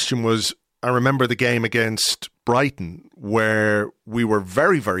the question was, I remember the game against Brighton, where we were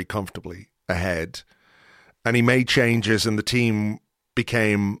very, very comfortably ahead, and he made changes and the team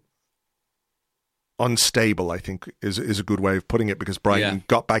became unstable, I think is a good way of putting it, because Brighton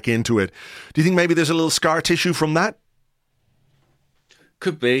got back into it. Do you think maybe there's a little scar tissue from that?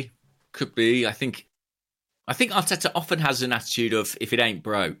 Could be. I think Arteta often has an attitude of, if it ain't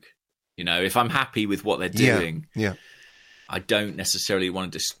broke, if I'm happy with what they're doing, I don't necessarily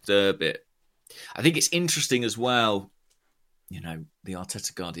want to disturb it. I think it's interesting as well, the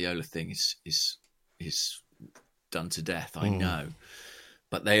Arteta Guardiola thing is done to death, I know.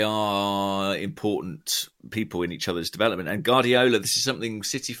 But they are important people in each other's development. And Guardiola, this is something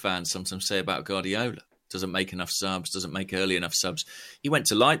City fans sometimes say about Guardiola. Doesn't make enough subs, doesn't make early enough subs. He went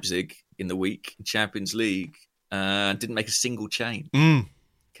to Leipzig in the week, in Champions League, and didn't make a single change.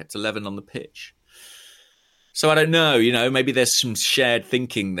 Kept 11 on the pitch. So I don't know, maybe there's some shared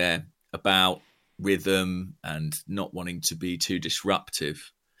thinking there about rhythm and not wanting to be too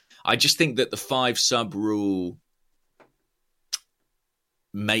disruptive. I just think that the 5-sub rule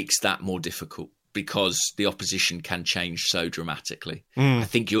makes that more difficult because the opposition can change so dramatically. I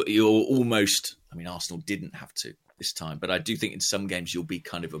think you're almost... Arsenal didn't have to this time, but I do think in some games you'll be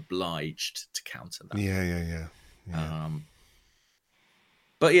kind of obliged to counter that. Yeah.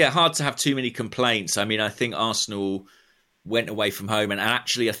 But yeah, hard to have too many complaints. I think Arsenal went away from home, and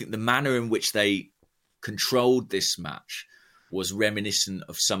actually I think the manner in which they controlled this match was reminiscent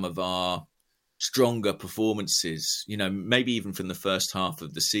of some of our stronger performances, maybe even from the first half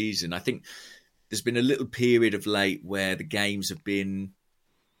of the season. I think there's been a little period of late where the games have been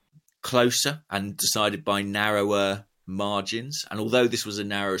closer and decided by narrower margins. And although this was a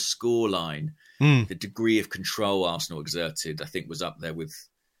narrow scoreline, the degree of control Arsenal exerted, I think, was up there with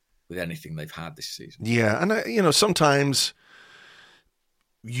anything they've had this season. Yeah, and sometimes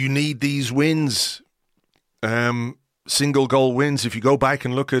you need these wins, single goal wins. If you go back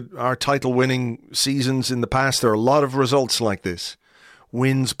and look at our title winning seasons in the past, there are a lot of results like this.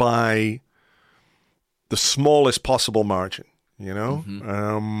 Wins by the smallest possible margin,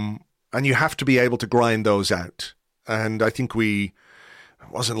 and you have to be able to grind those out. And I think it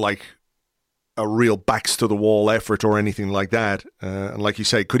wasn't like a real backs to the wall effort or anything like that. And like you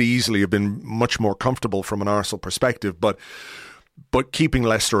say, could easily have been much more comfortable from an Arsenal perspective, but keeping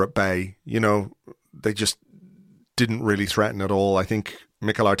Leicester at bay, they just didn't really threaten at all. I think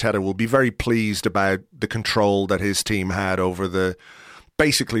Mikel Arteta will be very pleased about the control that his team had over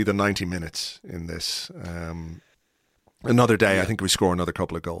basically the 90 minutes in this. Another day, I think we score another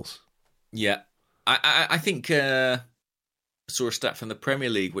couple of goals. Yeah. I think I saw a stat from the Premier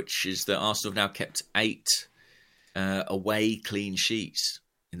League, which is that Arsenal have now kept 8 away clean sheets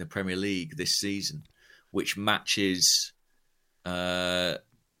in the Premier League this season, which matches the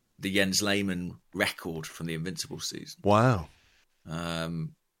Jens Lehmann record from the Invincible season. Wow.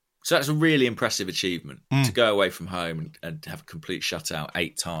 So that's a really impressive achievement to go away from home and have a complete shutout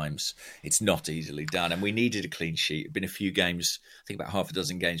 8 times. It's not easily done. And we needed a clean sheet. It'd been a few games, I think about half a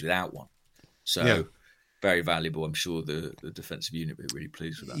dozen games without one. So very valuable. I'm sure the defensive unit will be really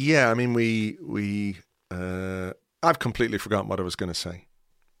pleased with that. Yeah, I've completely forgotten what I was going to say.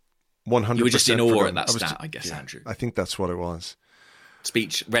 100%. You were just in awe at that stat, I guess, Andrew. I think that's what it was.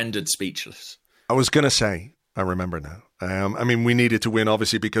 Rendered speechless. I was going to say, I remember now. We needed to win,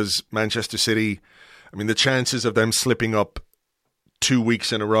 obviously, because Manchester City, the chances of them slipping up 2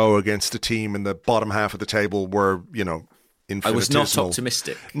 weeks in a row against a team in the bottom half of the table were, infinitesimal. I was not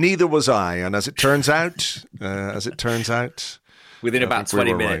optimistic. Neither was I. And as it turns out, within about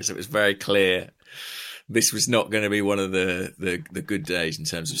 20 minutes, It was very clear this was not going to be one of the good days in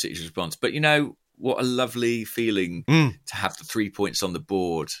terms of City's response. But what a lovely feeling to have the 3 points on the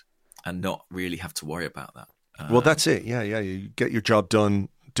board and not really have to worry about that. Well, that's it. Yeah. You get your job done,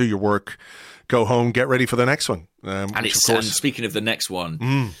 do your work, go home, get ready for the next one. And speaking of the next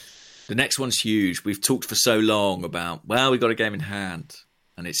one, the next one's huge. We've talked for so long about, we've got a game in hand,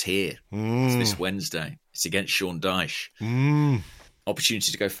 and it's here. It's this Wednesday. It's against Sean Dyche.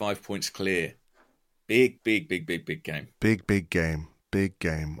 Opportunity to go 5 points clear. Big game. Big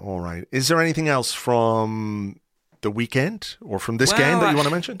game. All right. Is there anything else from the weekend or from this game that you want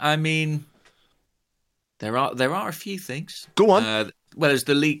to mention? There are a few things. Go on. There's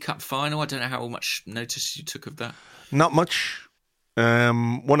the League Cup final. I don't know how much notice you took of that. Not much.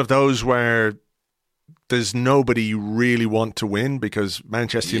 One of those where there's nobody you really want to win because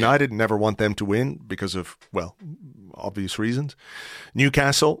Manchester United never want them to win because of, obvious reasons.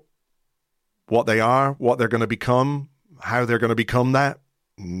 Newcastle, what they are, what they're going to become, how they're going to become that.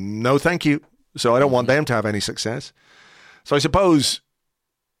 No, thank you. So I don't want them to have any success. So I suppose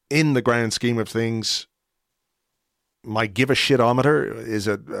in the grand scheme of things, my give a shitometer is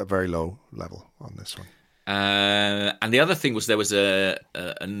at a very low level on this one. And the other thing was there was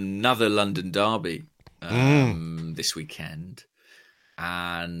another London derby this weekend,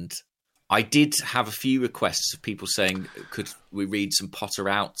 and I did have a few requests of people saying, "Could we read some Potter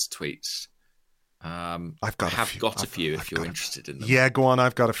out tweets?" I've got a few if you're interested in them. Yeah, go on.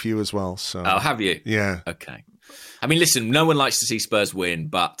 I've got a few as well. So. Oh, have you? Yeah. Okay. I mean, listen, no one likes to see Spurs win,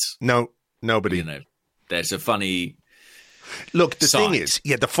 but no, nobody. You know, there's a funny. Look, the side. thing is,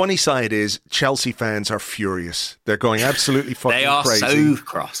 the funny side is Chelsea fans are furious. They're going absolutely fucking they are crazy. So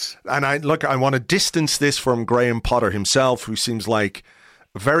cross. And I want to distance this from Graham Potter himself, who seems like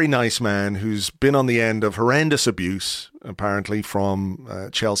a very nice man who's been on the end of horrendous abuse, apparently, from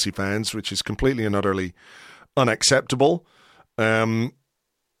Chelsea fans, which is completely and utterly unacceptable.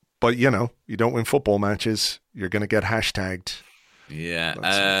 But, you don't win football matches. You're going to get hashtagged.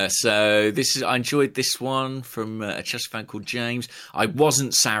 Yeah. So I enjoyed this one from a Chelsea fan called James. I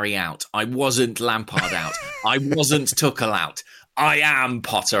wasn't Sarri out. I wasn't Lampard out. I wasn't Tuchel out. I am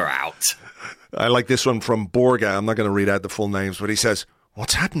Potter out. I like this one from Borga. I'm not going to read out the full names, but he says,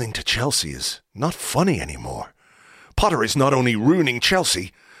 "What's happening to Chelsea is not funny anymore. Potter is not only ruining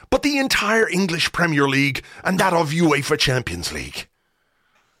Chelsea, but the entire English Premier League and that of UEFA Champions League."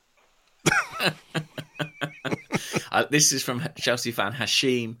 This is from Chelsea fan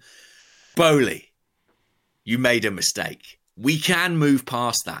Hashim. Bowley, you made a mistake. We can move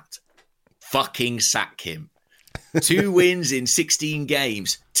past that. Fucking sack him. 2 wins in 16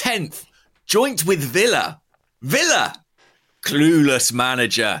 games. 10th, joint with Villa. Villa, clueless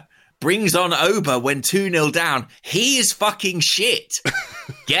manager. Brings on Oba when 2-0 down. He is fucking shit.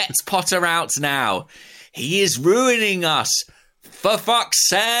 Get Potter out now. He is ruining us. For fuck's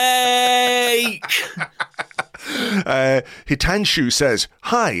sake! Hitanshu says,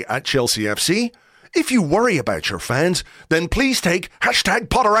 "Hi at Chelsea FC. If you worry about your fans, then please take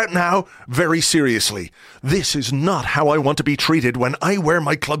 #Potter out now very seriously. This is not how I want to be treated when I wear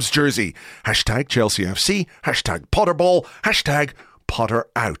my club's jersey. #Chelsea FC, #Potterball, #Potter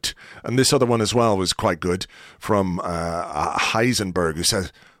out." And this other one as well was quite good from Heisenberg, who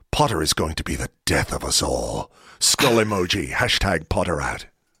says, "Potter is going to be the death of us all. Skull emoji, #Potter out."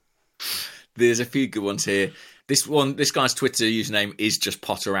 There's a few good ones here. This guy's Twitter username is just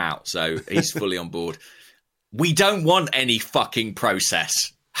Potter out, so he's fully on board. We don't want any fucking process.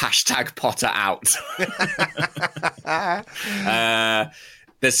 #Potter out.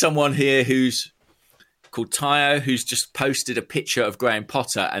 There's someone here who's called Tayo, who's just posted a picture of Graham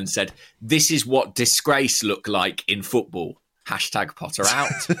Potter and said, "This is what disgrace look like in football. #Potter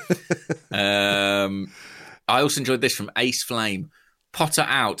out." I also enjoyed this from Ace Flame. Potter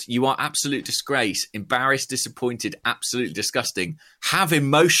out. You are absolute disgrace. Embarrassed, disappointed, absolutely disgusting. Have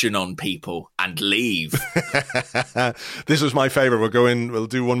emotion on people and leave. This was my favourite. We'll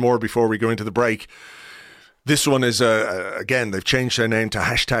do one more before we go into the break. This one is, again, they've changed their name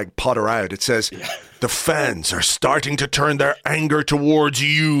to #Potter out. It says, "The fans are starting to turn their anger towards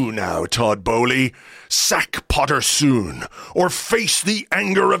you now, Todd Bowley. Sack Potter soon, or face the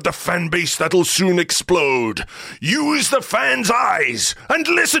anger of the fan base that'll soon explode. Use the fans' eyes and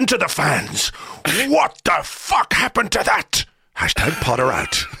listen to the fans. What the fuck happened to that? #Potter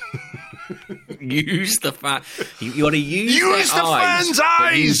out." Use the fan. You want to use the fans'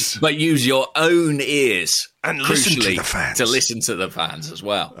 eyes, but use your own ears and listen to the fans. To listen to the fans as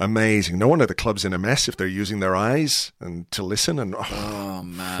well. Amazing. No wonder the club's in a mess if they're using their eyes and to listen. And oh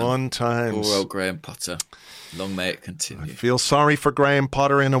man, fun times. Poor old Graham Potter. Long may it continue. I feel sorry for Graham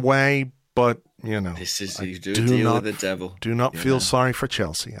Potter in a way, but this is you do deal with the devil. Do not feel sorry for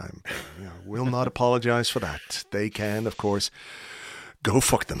Chelsea. I will not apologise for that. They can, of course, go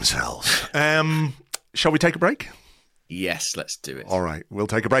fuck themselves. Shall we take a break? Yes, let's do it. All right, we'll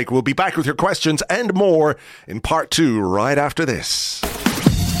take a break. We'll be back with your questions and more in part 2 right after this.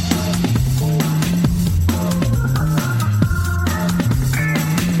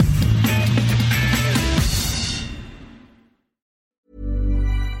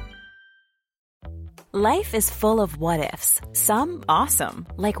 Life is full of what-ifs. Some awesome,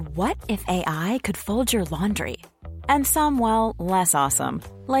 like what if AI could fold your laundry? And some, well, less awesome,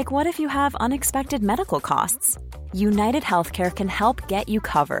 like what if you have unexpected medical costs? United Healthcare can help get you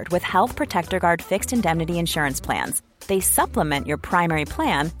covered with Health Protector Guard fixed indemnity insurance plans. They supplement your primary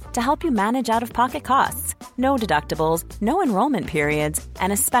plan to help you manage out-of-pocket costs. No deductibles, no enrollment periods,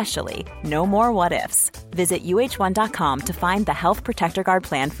 and especially no more what-ifs. Visit uh1.com to find the Health Protector Guard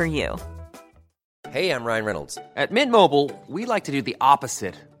plan for you. Hey, I'm Ryan Reynolds. At Mint Mobile, we like to do the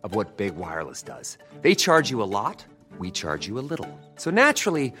opposite of what Big Wireless does. They charge you a lot. we charge you a little. So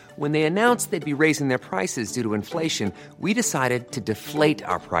naturally, when they announced they'd be raising their prices due to inflation, we decided to deflate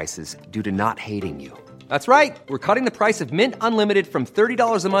our prices due to not hating you. That's right. We're cutting the price of Mint Unlimited from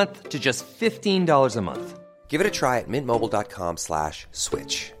 $30 a month to just $15 a month. Give it a try at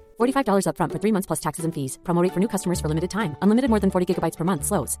mintmobile.com/switch. $45 up front for 3 months plus taxes and fees. Promo rate for new customers for limited time. Unlimited more than 40 gigabytes per month.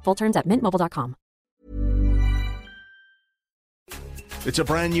 Slows full terms at mintmobile.com. It's a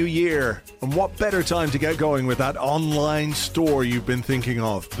brand new year, and what better time to get going with that online store you've been thinking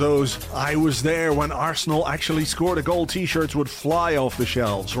of? Those "I was there when Arsenal actually scored a goal" t-shirts would fly off the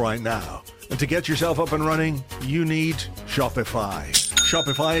shelves right now. And to get yourself up and running, you need Shopify.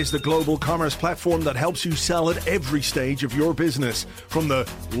 Shopify is the global commerce platform that helps you sell at every stage of your business. From the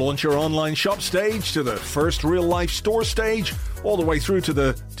launch your online shop stage to the first real-life store stage, all the way through to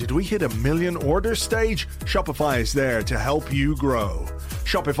the "did we hit 1 million orders" stage, Shopify is there to help you grow.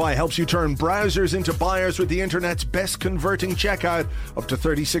 Shopify helps you turn browsers into buyers with the internet's best converting checkout, up to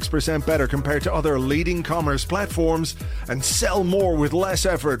 36% better compared to other leading commerce platforms, and sell more with less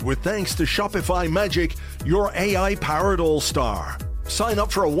effort with thanks to Shopify Magic, your AI-powered all-star. Sign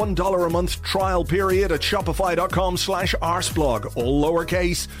up for a $1 a month trial period at shopify.com/arsblog, all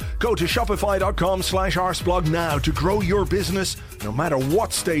lowercase. Go to shopify.com/arsblog now to grow your business no matter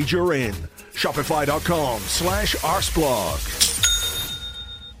what stage you're in. Shopify.com/arsblog.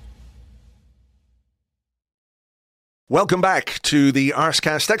 Welcome back to the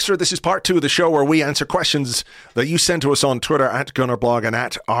Arscast Extra. This is part 2 of the show where we answer questions that you send to us on Twitter at Gunnerblog and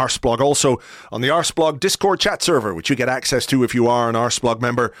at Arsblog. Also on the Arsblog Discord chat server, which you get access to if you are an Arsblog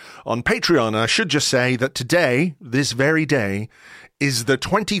member on Patreon. And I should just say that today, this very day, is the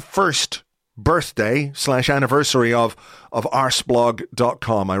 21st birthday / anniversary of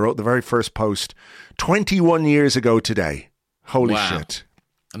arsblog.com. I wrote the very first post 21 years ago today. Holy shit.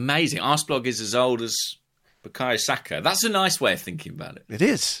 Amazing. Arsblog is as old as Bukayo Saka. That's a nice way of thinking about it. It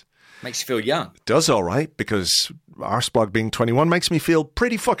is. Makes you feel young. It does, all right, because Arsblog being 21 makes me feel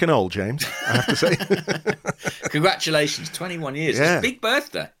pretty fucking old, James, I have to say. Congratulations, 21 years. Yeah. It's a big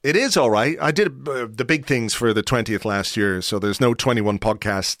birthday. It is, all right. I did the big things for the 20th last year, so there's no 21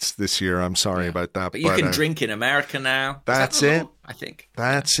 podcasts this year. I'm sorry about that. But you can drink in America now. That's it. I think.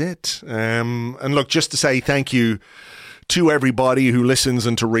 That's it. And look, just to say thank you to everybody who listens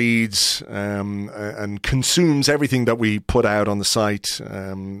and to reads and consumes everything that we put out on the site.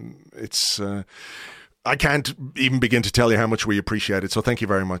 I can't even begin to tell you how much we appreciate it. So thank you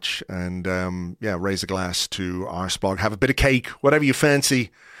very much. And raise a glass to Arsblog. Have a bit of cake, whatever you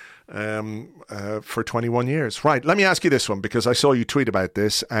fancy, for 21 years. Right, let me ask you this one, because I saw you tweet about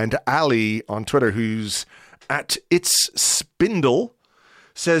this. And Ali on Twitter, who's at It's Spindle,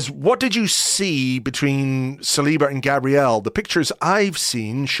 says, what did you see between Saliba and Gabriel? The pictures I've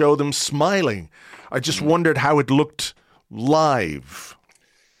seen show them smiling. I just wondered how it looked live.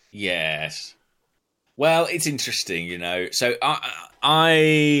 Yes. Well, it's interesting, you know. So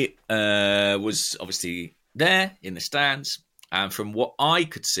I was obviously there in the stands, and from what I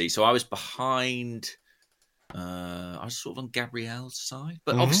could see, so I was behind, I was sort of on Gabriel's side,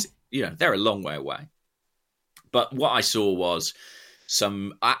 but obviously, you know, they're a long way away. But what I saw was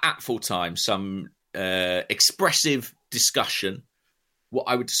at full time, some expressive discussion, what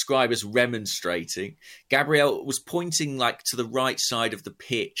I would describe as remonstrating. Gabriel was pointing like to the right side of the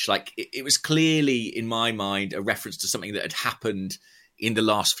pitch. Like it was clearly, in my mind, a reference to something that had happened in the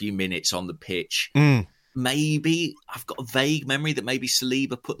last few minutes on the pitch. Maybe, I've got a vague memory that maybe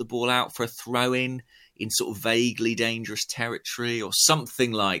Saliba put the ball out for a throw-in in sort of vaguely dangerous territory or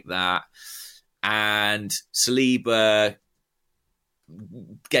something like that. And Saliba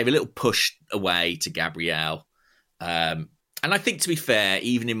gave a little push away to Gabriel. And I think, to be fair,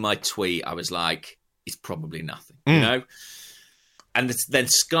 even in my tweet, I was like, it's probably nothing, you know? And then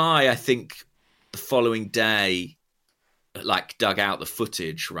Sky, I think, the following day, like, dug out the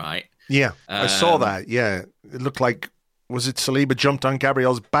footage, right? Yeah, I saw that, yeah. It looked like, was it Saliba jumped on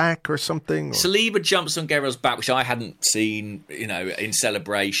Gabriel's back or something? Or? Saliba jumps on Gabriel's back, which I hadn't seen, you know, in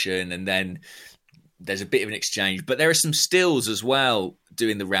celebration, and then there's a bit of an exchange. But there are some stills as well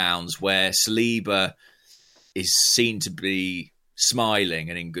doing the rounds where Saliba is seen to be smiling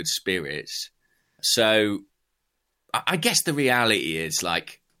and in good spirits. So I guess the reality is,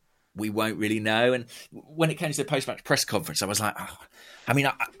 like, we won't really know. And when it came to the post-match press conference, I was like,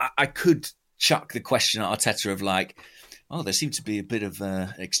 I could chuck the question at Arteta of like, oh, there seemed to be a bit of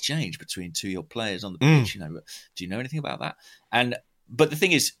an exchange between two of your players on the pitch. You know, do you know anything about that? But the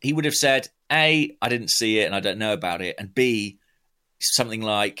thing is, he would have said, A, I didn't see it and I don't know about it. And B, something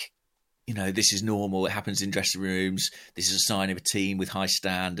like, you know, this is normal. It happens in dressing rooms. This is a sign of a team with high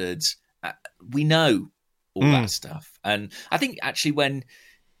standards. We know all that stuff. And I think actually when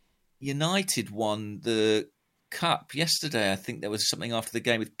United won the Cup yesterday, I think there was something after the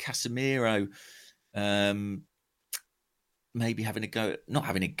game with Casemiro maybe having a go, not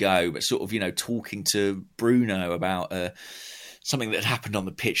having a go, but sort of, talking to Bruno about something that had happened on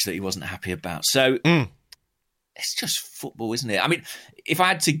the pitch that he wasn't happy about. So it's just football, isn't it? I mean, if I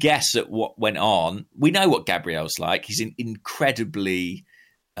had to guess at what went on, we know what Gabriel's like. He's incredibly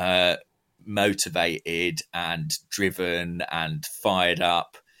motivated and driven and fired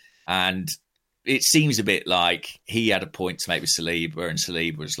up. And it seems a bit like he had a point to make with Saliba, and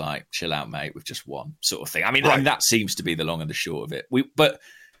Saliba was like, chill out, mate, we've just won, sort of thing. I mean, and that seems to be the long and the short of it. But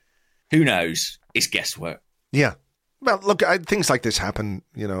who knows? It's guesswork. Yeah. Well, look, things like this happen,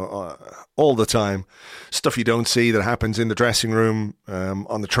 all the time. Stuff you don't see that happens in the dressing room,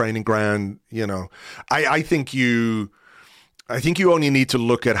 on the training ground. I think you only need to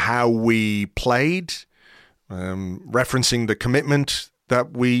look at how we played, referencing the commitment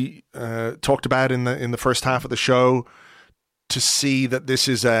that we talked about in the first half of the show, to see that this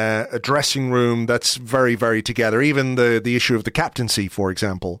is a dressing room that's very, very together. Even the issue of the captaincy, for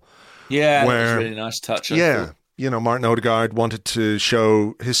example. Yeah, that was a really nice touch. I thought. Martin Odegaard wanted to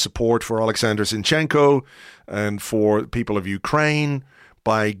show his support for Alexander Zinchenko and for the people of Ukraine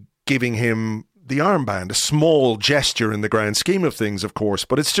by giving him the armband, a small gesture in the grand scheme of things, of course,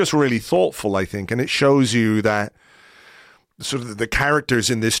 but it's just really thoughtful, I think, and it shows you that sort of the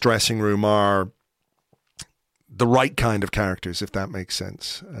characters in this dressing room are the right kind of characters, if that makes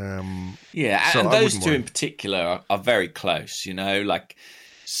sense. And those two in particular are very close, like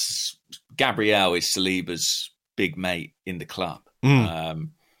Gabriel is Saliba's big mate in the club. They're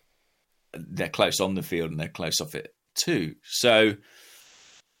close on the field and they're close off it too. So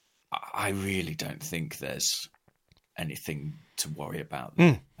I really don't think there's anything to worry about.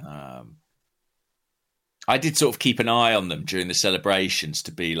 I did sort of keep an eye on them during the celebrations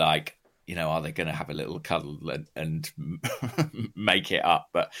to be like, are they going to have a little cuddle and make it up?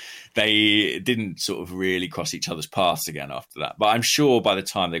 But they didn't sort of really cross each other's paths again after that. But I'm sure by the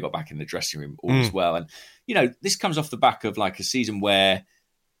time they got back in the dressing room, all was well. And, this comes off the back of like a season where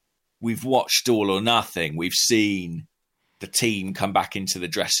we've watched All or Nothing. We've seen the team come back into the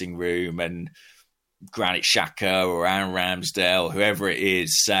dressing room and Granit Xhaka or Aaron Ramsdale, whoever it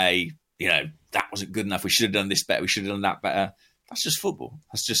is, say, that wasn't good enough. We should have done this better. We should have done that better. That's just football.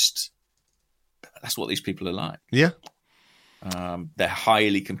 That's what these people are like. Yeah. They're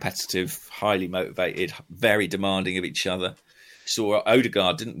highly competitive, highly motivated, very demanding of each other. Saw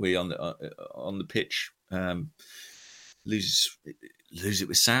Odegaard, didn't we, on the pitch? Lose it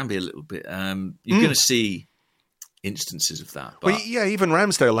with Sambi a little bit. You're going to see instances of that. But... Well, yeah, even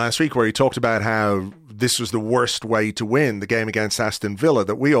Ramsdale last week, where he talked about how this was the worst way to win the game against Aston Villa,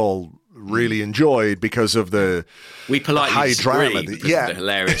 that we all really enjoyed because of the high drama. Because of the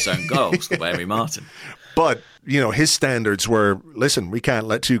hilarious own goals by Emi Martin. But, his standards were, listen, we can't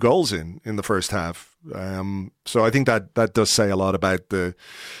let 2 goals in the first half. So I think that does say a lot about the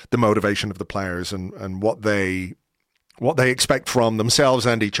motivation of the players and what they expect from themselves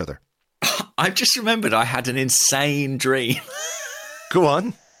and each other. I've just remembered I had an insane dream. Go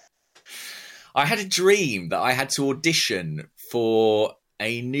on. I had a dream that I had to audition for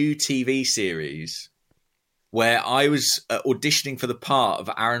a new TV series where I was auditioning for the part of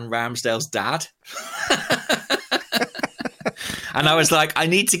Aaron Ramsdale's dad. And I was like, I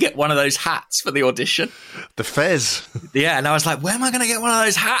need to get one of those hats for the audition. The fez. Yeah, and I was like, where am I going to get one of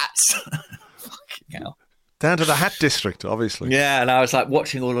those hats? Fucking hell. Down to the hat district, obviously. Yeah, and I was like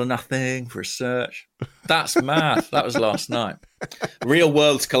watching All or Nothing for research. That's math. That was last night. Real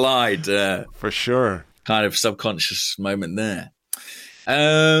worlds collide. For sure. Kind of subconscious moment there.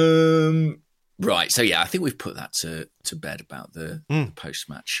 Right, so yeah, I think we've put that to bed about the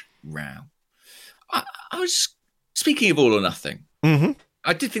post-match row. I was speaking of All or Nothing. Mm-hmm.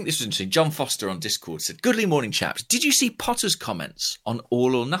 I did think this was interesting. John Foster on Discord said, "Goodly morning, chaps. Did you see Potter's comments on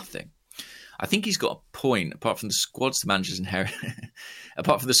All or Nothing? I think he's got a point. Apart from the squads the managers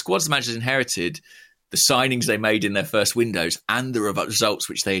inherited, the signings they made in their first windows, and the results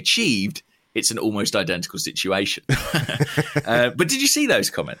which they achieved, it's an almost identical situation." But did you see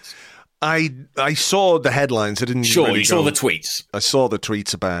those comments? I saw the headlines. I didn't. Sure, really you saw the tweets. I saw the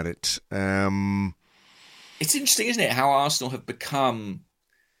tweets about it. It's interesting, isn't it, how Arsenal have become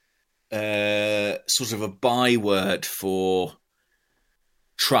sort of a byword for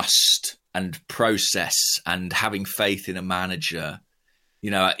trust and process and having faith in a manager.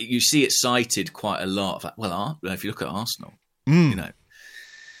 You see it cited quite a lot. If you look at Arsenal,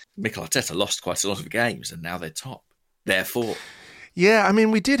 Mikel Arteta lost quite a lot of games and now they're top. Therefore, Yeah, I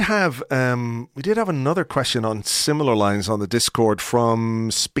mean, we did have another question on similar lines on the Discord from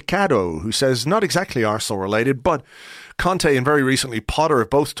Spicado, who says, not exactly Arsenal related, but Conte and very recently Potter have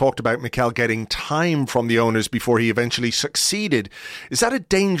both talked about Mikel getting time from the owners before he eventually succeeded. Is that a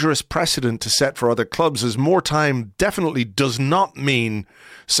dangerous precedent to set for other clubs, as more time definitely does not mean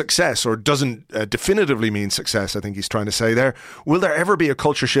success, or doesn't definitively mean success, I think he's trying to say there. Will there ever be a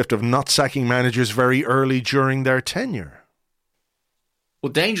culture shift of not sacking managers very early during their tenure?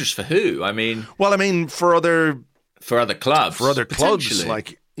 Well, dangerous for who? I mean... Well, I mean, for other clubs. For other clubs,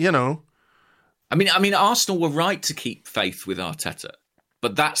 like, you know... I mean, Arsenal were right to keep faith with Arteta,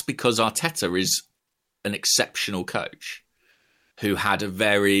 but that's because Arteta is an exceptional coach who had a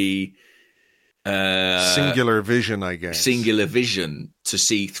very singular vision, I guess. Singular vision to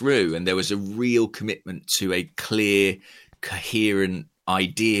see through, and there was a real commitment to a clear, coherent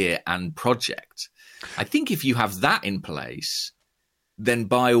idea and project. I think if you have that in place, then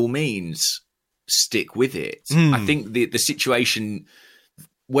by all means stick with it. I think the situation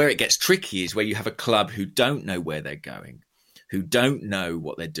where it gets tricky is where you have a club who don't know where they're going, who don't know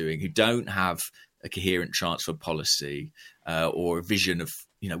what they're doing, who don't have a coherent transfer policy or a vision of,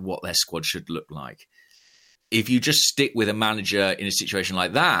 you know, what their squad should look like. If you just stick with a manager in a situation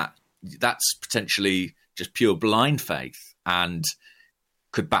like that, that's potentially just pure blind faith and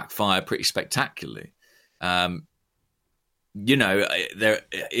could backfire pretty spectacularly. You know,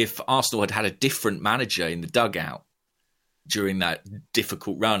 if Arsenal had a different manager in the dugout during that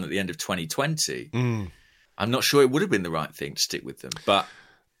difficult run at the end of 2020, I'm not sure it would have been the right thing to stick with them. But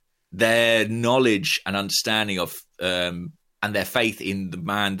their knowledge and understanding of and their faith in the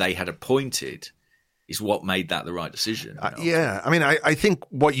man they had appointed is what made that the right decision. Yeah, I mean, I think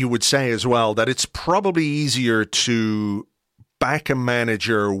what you would say as well, that it's probably easier to back a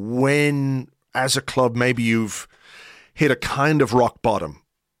manager when, as a club, maybe you've hit a kind of rock bottom,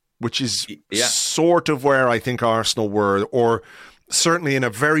 which is sort of where I think Arsenal were, or certainly in a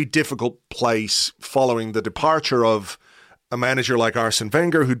very difficult place following the departure of a manager like Arsene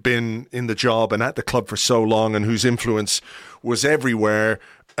Wenger, who'd been in the job and at the club for so long and whose influence was everywhere.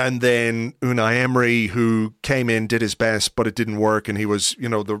 And then Unai Emery, who came in, did his best, but it didn't work, and he was, you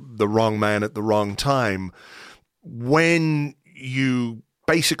know, the wrong man at the wrong time. When you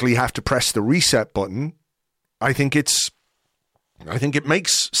basically have to press the reset button, I think it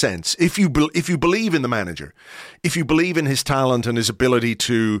makes sense if you believe in the manager, if you believe in his talent and his ability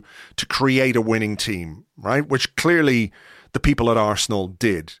to create a winning team, right? Which clearly the people at Arsenal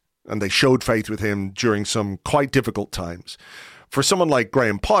did, and they showed faith with him during some quite difficult times. For someone like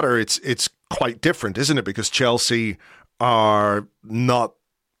Graham Potter, it's quite different, isn't it? Because Chelsea are not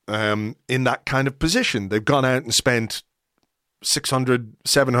in that kind of position. They've gone out and spent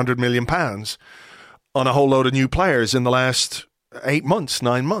 700 million pounds on a whole load of new players in the last 9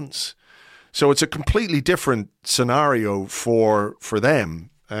 months. So it's a completely different scenario for them.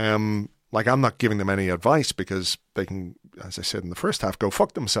 Like, I'm not giving them any advice because they can, as I said in the first half, go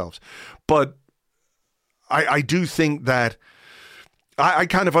fuck themselves. But I do think that I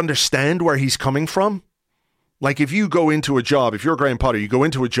kind of understand where he's coming from. Like, if you go into a job, if you're Graham Potter, you go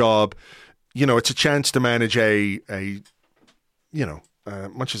into a job, you know, it's a chance to manage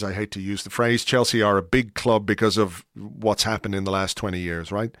much as I hate to use the phrase, Chelsea are a big club because of what's happened in the last 20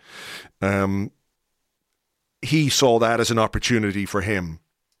 years, right? He saw that as an opportunity for him.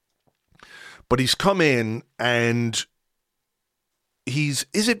 But he's come in and is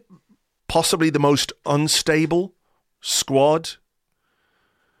it possibly the most unstable squad,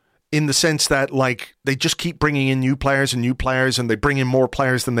 in the sense that, like, they just keep bringing in new players and they bring in more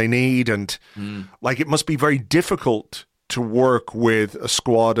players than they need. And like, it must be very difficult to work with a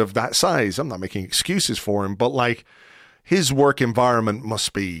squad of that size. I'm not making excuses for him, but like, his work environment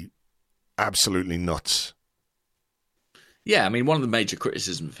must be absolutely nuts. Yeah, I mean, one of the major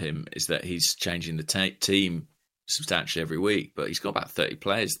criticisms of him is that he's changing the team substantially every week, but he's got about 30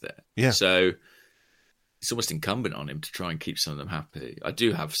 players there. Yeah. So it's almost incumbent on him to try and keep some of them happy. I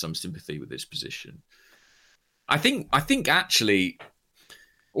do have some sympathy with this position. I think actually,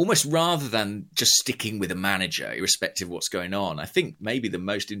 almost rather than just sticking with a manager, irrespective of what's going on, I think maybe the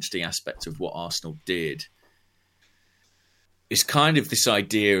most interesting aspect of what Arsenal did is kind of this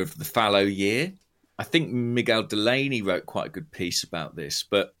idea of the fallow year. I think Miguel Delaney wrote quite a good piece about this,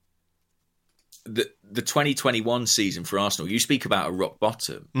 but the 2021 season for Arsenal, you speak about a rock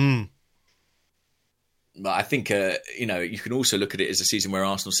bottom. But I think, you can also look at it as a season where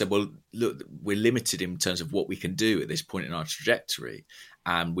Arsenal said, well, look, we're limited in terms of what we can do at this point in our trajectory.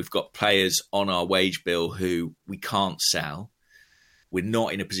 And we've got players on our wage bill who we can't sell. We're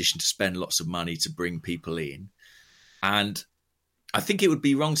not in a position to spend lots of money to bring people in. And I think it would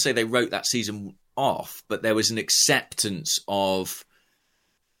be wrong to say they wrote that season off, but there was an acceptance of,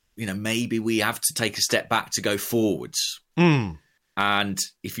 maybe we have to take a step back to go forwards. And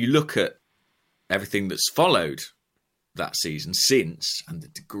if you look at everything that's followed that season since, and the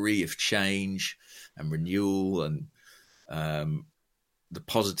degree of change and renewal and the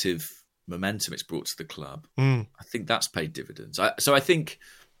positive momentum it's brought to the club, I think that's paid dividends. So I think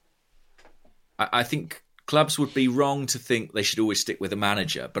clubs would be wrong to think they should always stick with a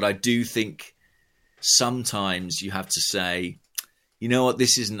manager, but I do think sometimes you have to say, you know what,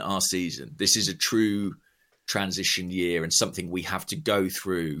 this isn't our season. This is a true transition year and something we have to go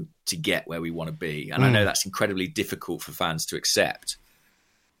through to get where we want to be. And I know that's incredibly difficult for fans to accept,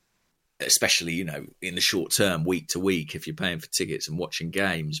 especially, in the short term, week to week, if you're paying for tickets and watching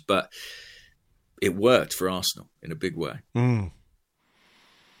games. But it worked for Arsenal in a big way. Okay.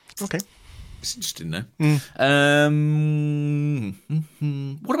 It's interesting, though.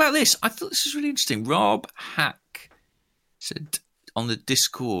 What about this? I thought this was really interesting. Rob Hack said on the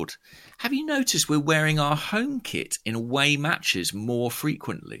Discord, have you noticed we're wearing our home kit in away matches more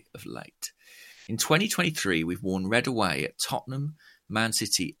frequently of late? In 2023, we've worn red away at Tottenham, Man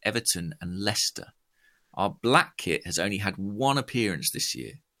City, Everton and Leicester. Our black kit has only had one appearance this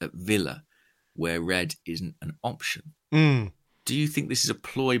year at Villa, where red isn't an option. Do you think this is a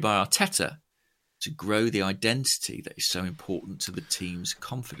ploy by Arteta to grow the identity that is so important to the team's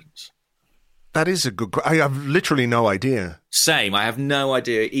confidence? That is a good... I have literally no idea. Same. I have no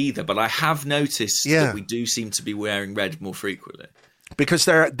idea either, but I have noticed that we do seem to be wearing red more frequently. Because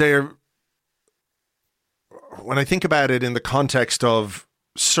they're... When I think about it in the context of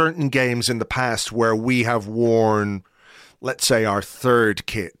certain games in the past where we have worn, let's say, our third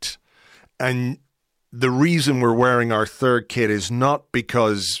kit, and the reason we're wearing our third kit is not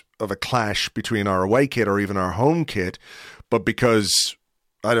because of a clash between our away kit or even our home kit, but because...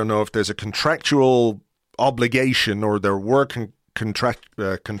 I don't know if there's a contractual obligation or there were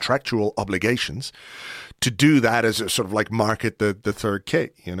contractual obligations to do that as a sort of like market the third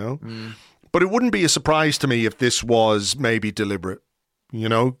kit, But it wouldn't be a surprise to me if this was maybe deliberate,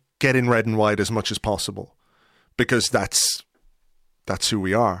 get in red and white as much as possible, because that's who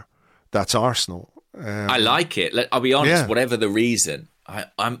we are. That's Arsenal. I like it. I'll be honest, whatever the reason,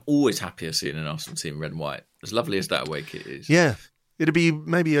 I'm always happier seeing an Arsenal team in red and white, as lovely as that away kit is. Yeah. It'd be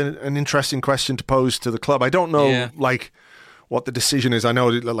maybe an interesting question to pose to the club. I don't know, what the decision is. I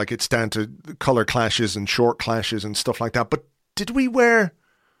know, it's down to colour clashes and short clashes and stuff like that. But did we wear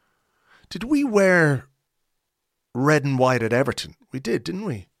red and white at Everton? We did, didn't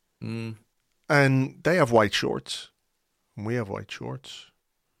we? And they have white shorts, and we have white shorts.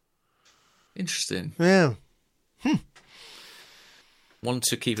 Interesting. Yeah. One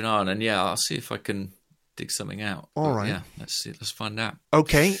to keep an eye on, and I'll see if I can dig something out. All right. Yeah, let's see. Let's find out.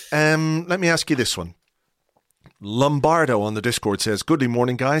 Okay. Let me ask you this one. Lombardo on the Discord says, "Good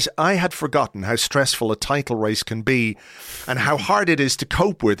morning, guys. I had forgotten how stressful a title race can be and how hard it is to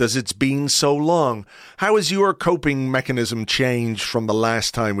cope with as it's been so long. How has your coping mechanism changed from the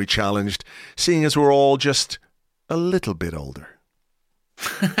last time we challenged, seeing as we're all just a little bit older?"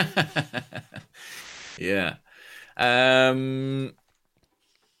 Yeah.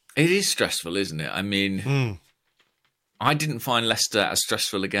 It is stressful, isn't it? I mean, I didn't find Leicester as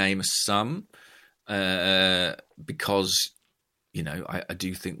stressful a game as some, because, I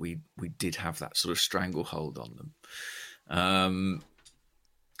do think we did have that sort of stranglehold on them.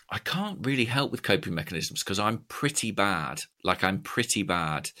 I can't really help with coping mechanisms because I'm pretty bad.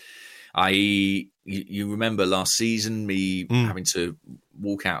 You remember last season, me having to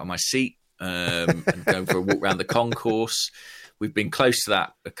walk out of my seat and go for a walk around the concourse. We've been close to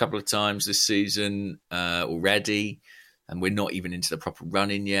that a couple of times this season already, and we're not even into the proper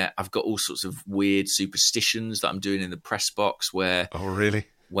run-in yet. I've got all sorts of weird superstitions that I'm doing in the press box where... Oh, really?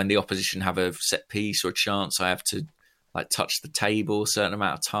 When the opposition have a set piece or a chance, I have to touch the table a certain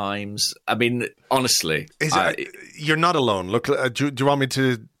amount of times. I mean, honestly... You're not alone. Look, do you want me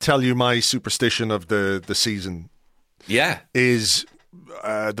to tell you my superstition of the season? Yeah. Is...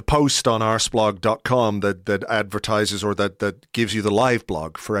 the post on arsblog.com that advertises or that gives you the live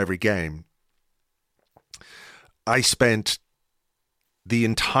blog for every game. I spent the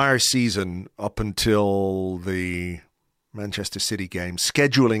entire season up until the Manchester City game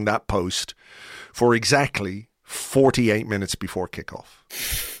scheduling that post for exactly 48 minutes before kickoff.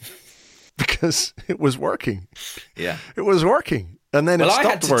 Because it was working. Yeah. It was working. And then it stopped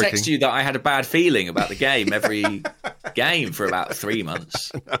working. I had to text you that I had a bad feeling about the game every game for about 3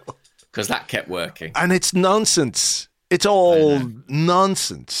 months. Because that kept working. And it's nonsense. It's all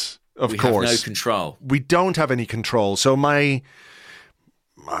nonsense, of course. We have no control. We don't have any control. So my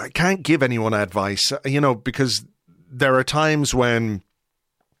I can't give anyone advice, because there are times when,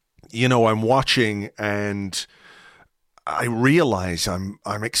 I'm watching and I realize I'm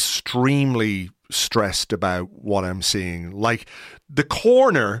extremely stressed about what I'm seeing. Like the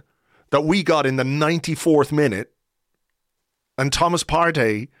corner that we got in the 94th minute, and Thomas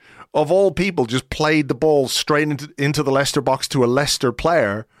Partey, of all people, just played the ball straight into the Leicester box to a Leicester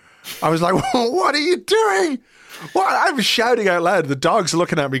player. I was like, what are you doing? What? I was shouting out loud. The dog's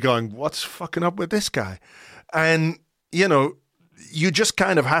looking at me going, what's fucking up with this guy? And, you just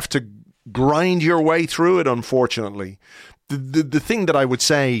kind of have to grind your way through it, unfortunately. The thing that I would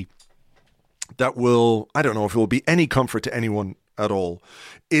say that I don't know if it will be any comfort to anyone at all,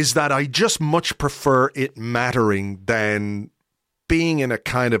 is that I just much prefer it mattering than being in a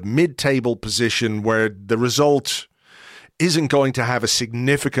kind of mid-table position where the result isn't going to have a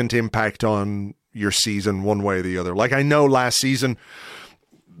significant impact on your season one way or the other. Like I know last season,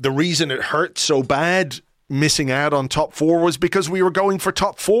 the reason it hurt so bad missing out on top four was because we were going for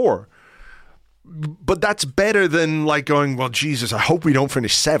top four. But that's better than like going, well, Jesus, I hope we don't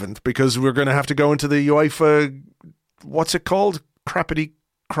finish seventh because we're going to have to go into the UEFA, what's it called? Crappity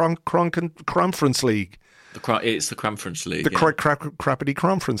Conference League. It's the Conference League. The Crappity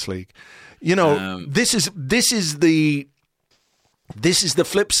Conference League. This is the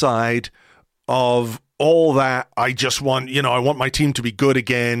flip side of all that. I just want, I want my team to be good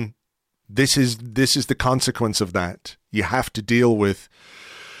again. This is the consequence of that. You have to deal with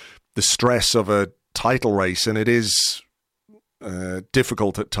the stress of a title race, and it is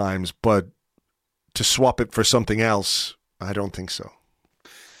difficult at times, but to swap it for something else, I don't think so.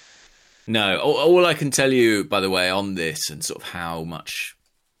 No, all I can tell you, by the way, on this and sort of how much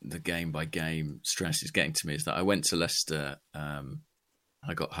the game-by-game stress is getting to me is that I went to Leicester.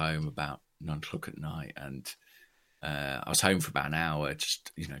 I got home about 9 o'clock at night, and I was home for about an hour,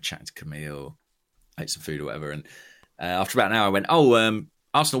 just chatting to Camille, ate some food or whatever. And after about an hour, I went,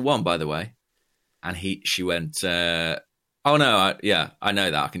 Arsenal won, by the way. And she went, oh no, I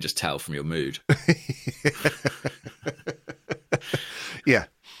know that. I can just tell from your mood. Yeah.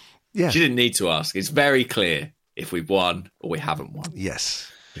 Yeah. She didn't need to ask. It's very clear if we've won or we haven't won.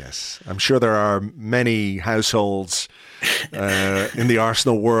 Yes. I'm sure there are many households in the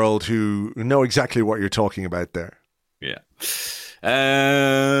Arsenal world who know exactly what you're talking about there. Yeah.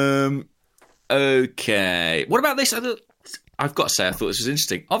 Okay. What about this? I've got to say, I thought this was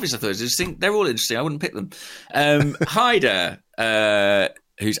interesting. Obviously, I thought it was interesting. They're all interesting. I wouldn't pick them. Haider,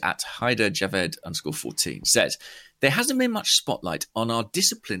 who's at HaiderJaved_14, says, there hasn't been much spotlight on our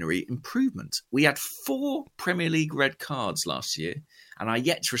disciplinary improvement. We had 4 Premier League red cards last year, and are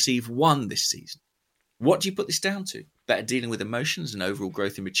yet to receive 1 this season. What do you put this down to? Better dealing with emotions and overall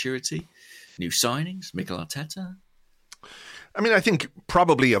growth in maturity? New signings? Mikel Arteta? I mean, I think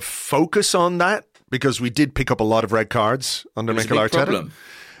probably a focus on that, because we did pick up a lot of red cards under Mikel Arteta. Problem.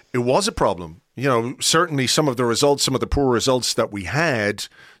 It was a problem. Certainly some of the results, some of the poor results that we had,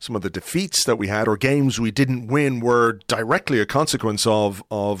 some of the defeats that we had, or games we didn't win, were directly a consequence of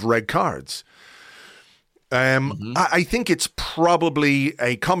red cards. I think it's probably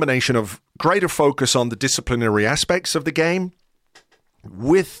a combination of greater focus on the disciplinary aspects of the game,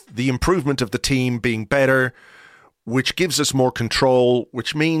 with the improvement of the team being better, which gives us more control,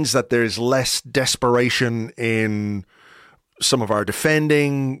 which means that there's less desperation in some of our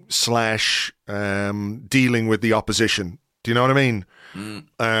defending / dealing with the opposition. Do you know what I mean?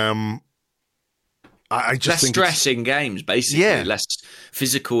 I just less think stress in games, basically. Yeah. Less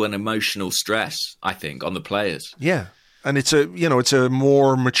physical and emotional stress, I think, on the players. Yeah, and it's a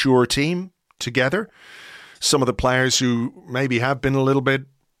more mature team together. Some of the players who maybe have been a little bit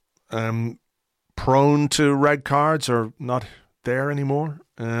prone to red cards are not there anymore.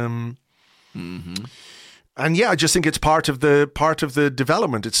 And yeah, I just think it's part of the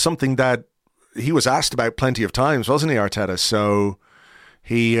development. It's something that he was asked about plenty of times, wasn't he, Arteta? So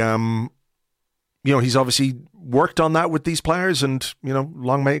he, he's obviously worked on that with these players, and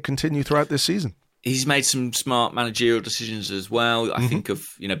long may it continue throughout this season. He's made some smart managerial decisions as well. I think of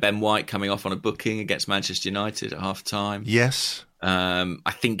Ben White coming off on a booking against Manchester United at half time. Yes. I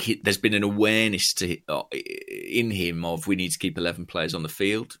think there's been an awareness in him of we need to keep 11 players on the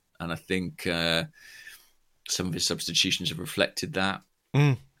field, and I think some of his substitutions have reflected that.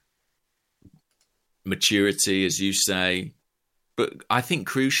 Maturity, as you say. But I think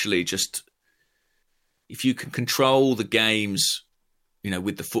crucially, just if you can control the games,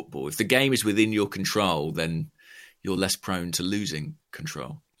 with the football, if the game is within your control, then you're less prone to losing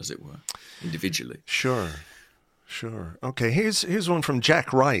control, as it were, individually. Sure. Sure. Okay, here's one from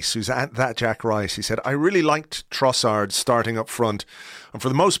Jack Rice, who's at that Jack Rice. He said, I really liked Trossard starting up front, and for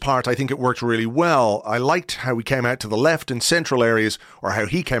the most part, I think it worked really well. I liked how he came out to the left in central areas, or how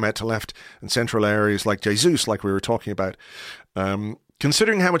he came out to left in central areas like Jesus, like we were talking about.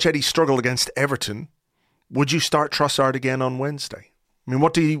 Considering how much Eddie struggled against Everton, would you start Trossard again on Wednesday? I mean,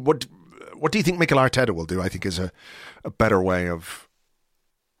 what do you think Mikel Arteta will do? I think is a better way of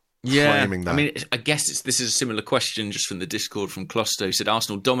framing that. I mean, I guess this is a similar question just from the Discord from Closto, who said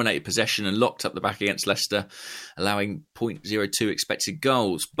Arsenal dominated possession and locked up the back against Leicester, allowing 0.02 expected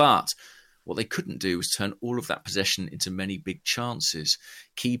goals. But what they couldn't do was turn all of that possession into many big chances.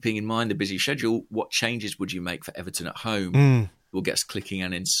 Keeping in mind the busy schedule, what changes would you make for Everton at home? Will get us clicking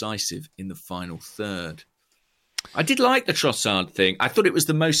and incisive in the final third. I did like the Trossard thing. I thought it was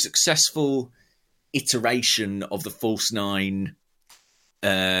the most successful iteration of the false nine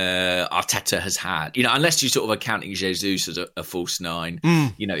Arteta has had. You know, unless you sort of are counting Jesus as a false nine.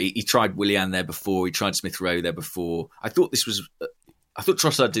 You know, he tried Willian there before. He tried Smith Rowe there before. I thought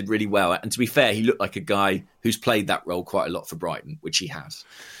Trossard did really well. And to be fair, he looked like a guy who's played that role quite a lot for Brighton, which he has.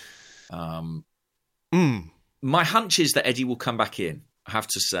 My hunch is that Eddie will come back in, I have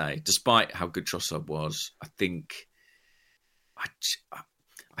to say, despite how good Trossard was. I think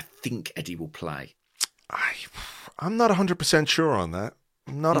Eddie will play. I'm not 100% sure on that.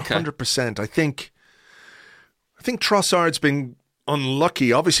 I'm not 100%. I think Trossard's been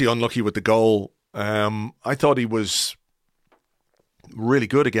unlucky, obviously unlucky with the goal. I thought he was really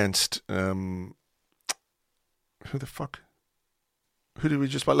good against who did we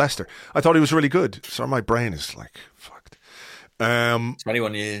just buy? Leicester. I thought he was really good. Sorry, my brain is like fucked.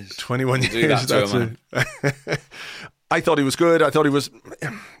 21 years. 21 years. Do that to him, I thought he was good. I thought he was,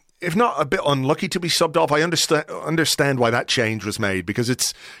 if not a bit unlucky to be subbed off. I understand why that change was made, because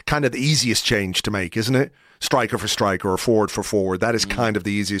it's kind of the easiest change to make, isn't it? Striker for striker or forward for forward. That is kind of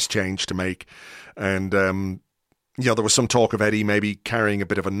the easiest change to make. And, there was some talk of Eddie maybe carrying a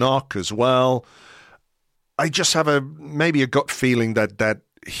bit of a knock as well. I just have maybe a gut feeling that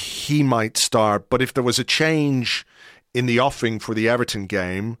he might start. But if there was a change in the offing for the Everton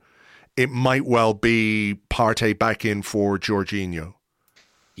game, it might well be Partey back in for Jorginho.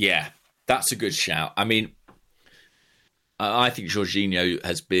 Yeah, that's a good shout. I mean, I think Jorginho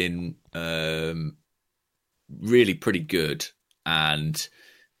has been really pretty good and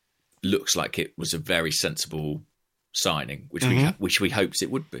looks like it was a very sensible signing, which we hoped it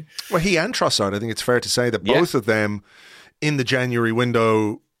would be. Well, he and Trossard, I think it's fair to say that both of them in the January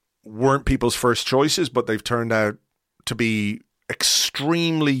window weren't people's first choices, but they've turned out to be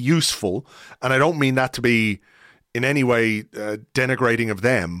extremely useful. And I don't mean that to be in any way denigrating of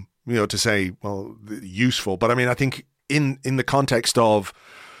them, to say, well, useful. But I mean, I think in the context of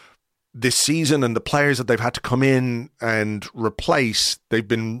this season and the players that they've had to come in and replace, they've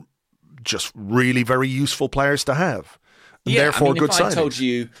been just really very useful players to have. And therefore, good signings. I told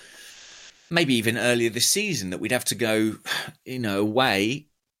you maybe even earlier this season that we'd have to go, away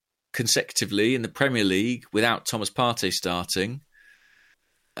consecutively in the Premier League without Thomas Partey starting,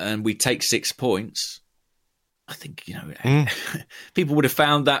 and we take 6 points, I think, people would have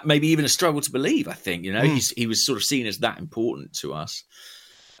found that maybe even a struggle to believe. I think, he was sort of seen as that important to us.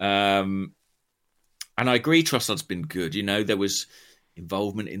 And I agree, Trossard's been good. There was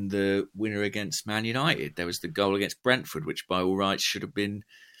involvement in the winner against Man United. There was the goal against Brentford, which by all rights should have been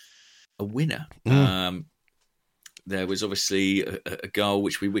a winner. There was obviously a goal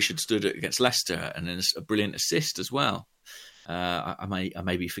which we wish had stood against Leicester, and then a brilliant assist as well. I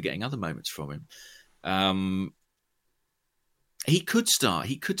may be forgetting other moments from him. He could start.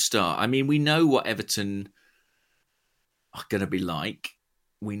 I mean, we know what Everton are going to be like.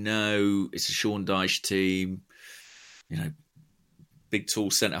 We know it's a Sean Dyche team, big,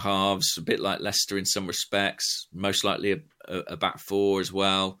 tall centre halves, a bit like Leicester in some respects, most likely a back four as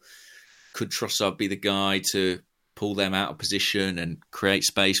well. Could Trossard be the guy to pull them out of position and create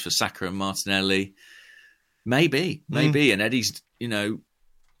space for Saka and Martinelli? Maybe. And Eddie's, an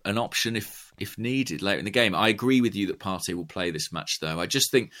option if needed later in the game. I agree with you that Partey will play this match, though. I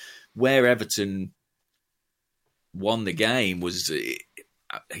just think where Everton won the game was,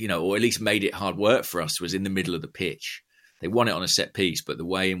 or at least made it hard work for us, was in the middle of the pitch. They won it on a set piece, but the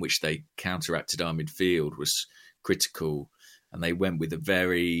way in which they counteracted our midfield was critical, and they went with a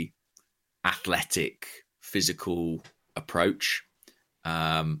very athletic, physical approach.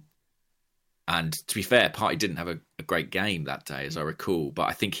 And to be fair, Partey didn't have a great game that day, as I recall, but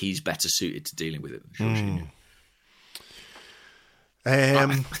I think he's better suited to dealing with it than Jorginho.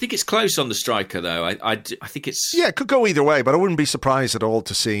 I think it's close on the striker, though. I think it's... Yeah, it could go either way, but I wouldn't be surprised at all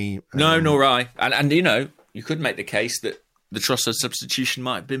to see... No, nor I. And you could make the case that the Trossard substitution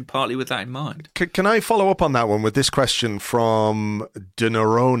might have been partly with that in mind. Can I follow up on that one with this question from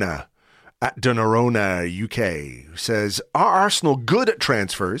Donarona at Donarona UK, who says, are Arsenal good at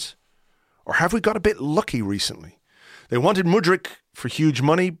transfers, or have we got a bit lucky recently? They wanted Mudryk for huge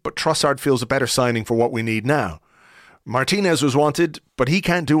money, but Trossard feels a better signing for what we need now. Martinez was wanted, but he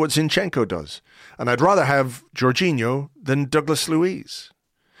can't do what Zinchenko does. And I'd rather have Jorginho than Douglas Luiz.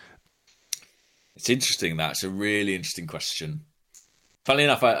 It's interesting, that. It's a really interesting question. Funnily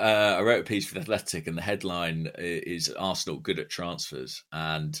enough, I wrote a piece for The Athletic, and the headline is Arsenal good at transfers.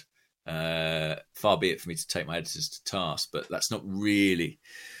 And far be it for me to take my editors to task, but that's not really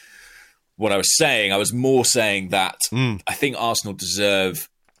what I was saying. I was more saying that I think Arsenal deserve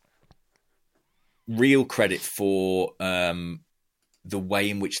real credit for the way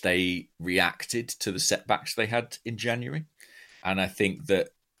in which they reacted to the setbacks they had in January. And I think that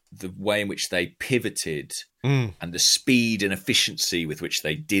the way in which they pivoted and the speed and efficiency with which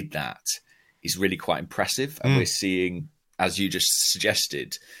they did that is really quite impressive. And we're seeing, as you just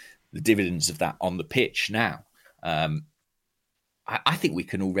suggested, the dividends of that on the pitch now. I think we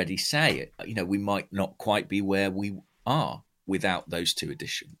can already say it. You know, we might not quite be where we are without those two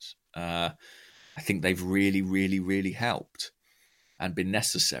additions. I think they've really, really, really helped and been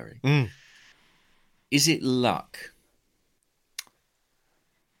necessary. Is it luck?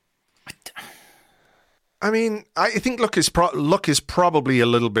 I mean, I think luck is probably a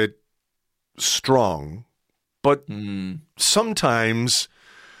little bit strong, but sometimes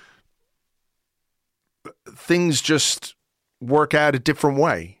things just work out a different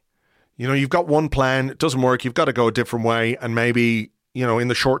way. You know, you've got one plan, it doesn't work, you've got to go a different way, and maybe, you know, in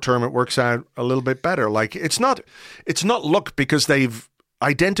the short term it works out a little bit better. Like, it's not luck because they've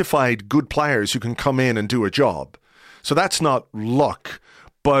identified good players who can come in and do a job. So that's not luck.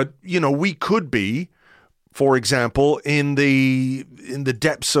 But, you know, we could be, for example, in the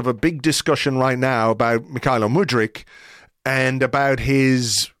depths of a big discussion right now about Mykhailo Mudryk and about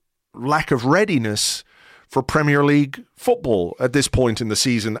his lack of readiness for Premier League football at this point in the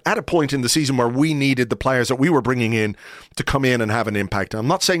season, at a point in the season where we needed the players that we were bringing in to come in and have an impact. I'm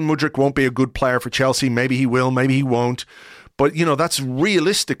not saying Mudryk won't be a good player for Chelsea. Maybe he will, maybe he won't. But, you know, that's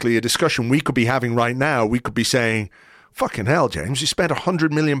realistically a discussion we could be having right now. We could be saying, fucking hell, James, you spent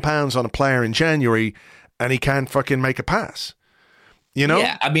 £100 million on a player in January and he can't fucking make a pass. You know?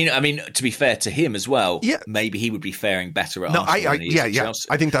 Yeah, I mean, to be fair to him as well, maybe he would be faring better at Arsenal than he is at Chelsea.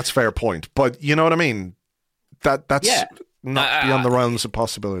 I think that's a fair point. But you know what I mean? That's not beyond the realms of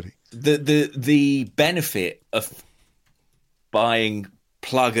possibility. The benefit of buying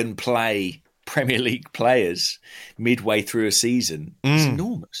plug and play Premier League players midway through a season is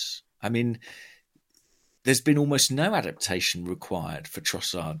enormous. I mean, there's been almost no adaptation required for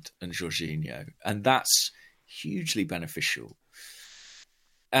Trossard and Jorginho, and that's hugely beneficial.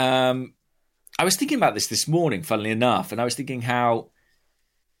 I was thinking about this morning, funnily enough, and I was thinking how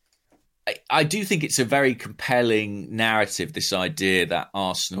I do think it's a very compelling narrative, this idea that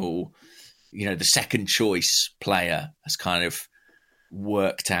Arsenal, you know, the second choice player has kind of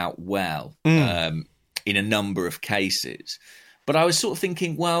worked out well in a number of cases. But I was sort of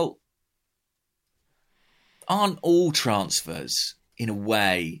thinking, well, aren't all transfers in a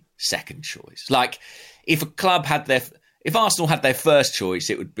way second choice? Like, if Arsenal had their first choice,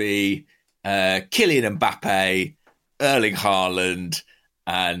 it would be Kylian Mbappe, Erling Haaland,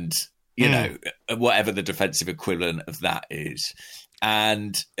 and you know, whatever the defensive equivalent of that is,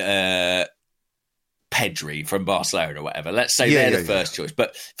 and Pedri from Barcelona or whatever. Let's say they're the first choice,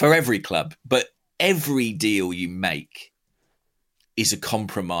 but for every club, but every deal you make is a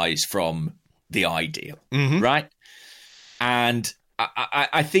compromise from the ideal, right? And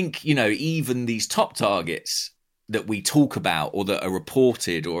I think, you know, even these top targets that we talk about or that are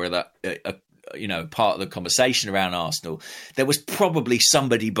reported or that you know, part of the conversation around Arsenal, there was probably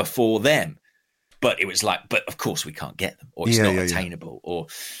somebody before them, but it was like, but of course we can't get them, or it's not attainable, or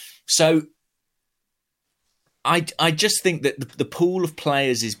so. I just think that the pool of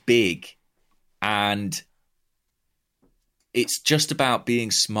players is big, and it's just about being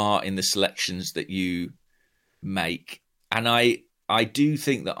smart in the selections that you make. And I do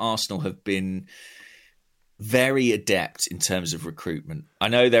think that Arsenal have been very adept in terms of recruitment. I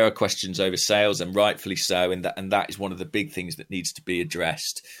know there are questions over sales, and rightfully so, and that is one of the big things that needs to be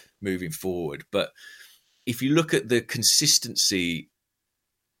addressed moving forward. But if you look at the consistency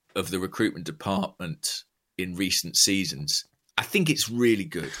of the recruitment department in recent seasons, I think it's really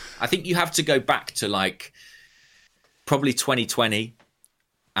good. I think you have to go back to like probably 2020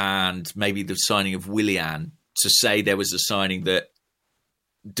 and maybe the signing of Willian to say there was a signing that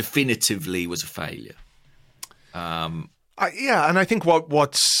definitively was a failure. And I think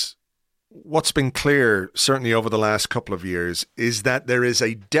what's been clear, certainly over the last couple of years, is that there is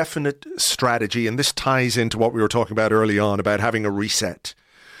a definite strategy, and this ties into what we were talking about early on about having a reset.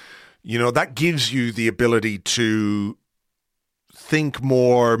 That gives you the ability to think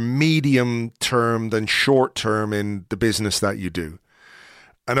more medium term than short term in the business that you do.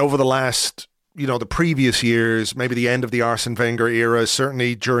 And over the last, the previous years, maybe the end of the Arsene Wenger era,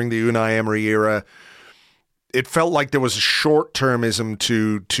 certainly during the Unai Emery era, it felt like there was a short-termism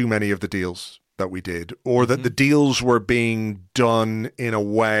to too many of the deals that we did, or that the deals were being done in a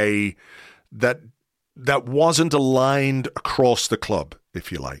way that wasn't aligned across the club,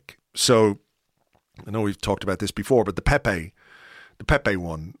 if you like. So I know we've talked about this before, but the Pepe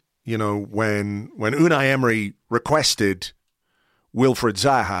one, when Unai Emery requested Wilfried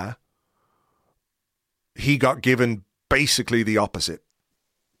Zaha, he got given basically the opposite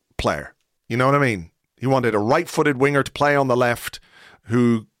player. You know what I mean? He wanted a right-footed winger to play on the left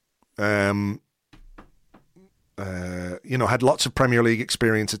who, had lots of Premier League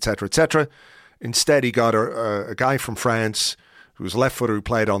experience, etc., etc. Instead, he got a guy from France who was left-footed who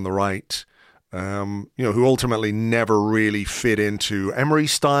played on the right, who ultimately never really fit into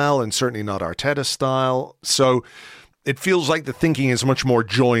Emery's style and certainly not Arteta's style. So it feels like the thinking is much more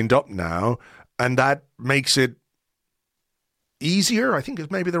joined up now, and that makes it easier, I think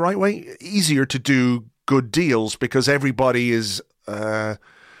is maybe the right way, easier to do good deals because everybody's on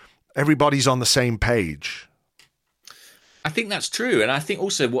the same page. I think that's true. And I think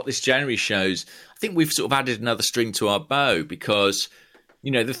also what this January shows, I think we've sort of added another string to our bow because,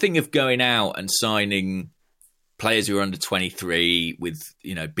 the thing of going out and signing players who are under 23 with,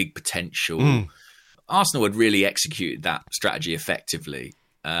 big potential, Arsenal had really executed that strategy effectively.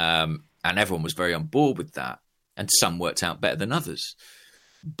 And everyone was very on board with that. And some worked out better than others.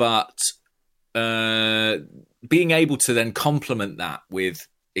 But being able to then complement that with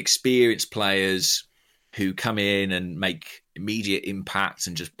experienced players who come in and make immediate impacts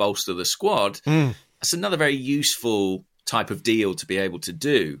and just bolster the squad, that's another very useful type of deal to be able to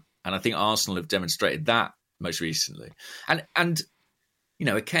do. And I think Arsenal have demonstrated that most recently. And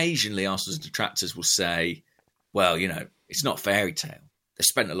occasionally Arsenal's detractors will say, well, it's not fairy tale. They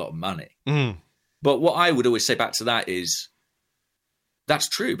spent a lot of money. But what I would always say back to that is, that's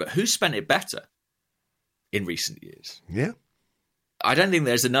true, but who spent it better in recent years? Yeah. I don't think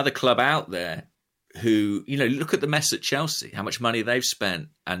there's another club out there who, look at the mess at Chelsea, how much money they've spent,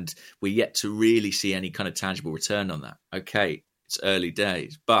 and we're yet to really see any kind of tangible return on that. Okay, it's early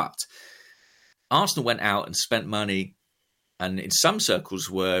days, but Arsenal went out and spent money and in some circles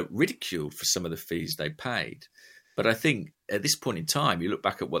were ridiculed for some of the fees they paid. But I think at this point in time, you look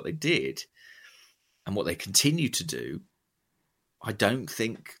back at what they did and what they continue to do, I don't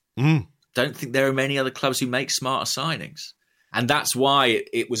think there are many other clubs who make smarter signings. And that's why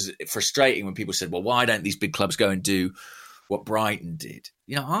it was frustrating when people said, well, why don't these big clubs go and do what Brighton did?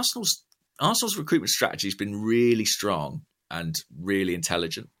 Arsenal's recruitment strategy has been really strong and really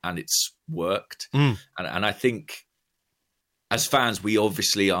intelligent, and it's worked. And I think as fans, we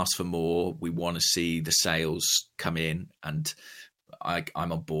obviously ask for more. We want to see the sales come in, and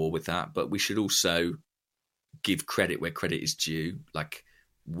I'm on board with that. But we should also give credit where credit is due. Like,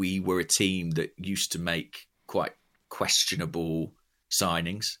 we were a team that used to make quite questionable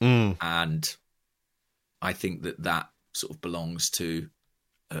signings, and I think that sort of belongs to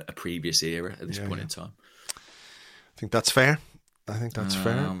a previous era at this point in time. I think that's fair.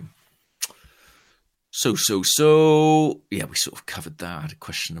 fair. So yeah, we sort of covered that. I had a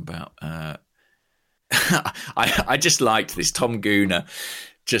question about I just liked this. Tom Gooner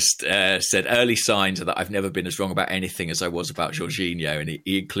just said early signs are that I've never been as wrong about anything as I was about Jorginho, and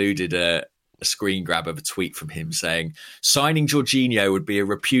he included a screen grab of a tweet from him saying, signing Jorginho would be a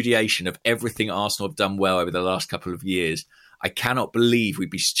repudiation of everything Arsenal have done well over the last couple of years. I cannot believe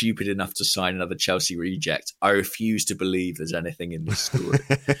we'd be stupid enough to sign another Chelsea reject. I refuse to believe there's anything in this story.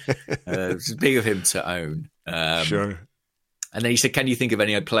 It's big of him to own. Sure. And then he said, can you think of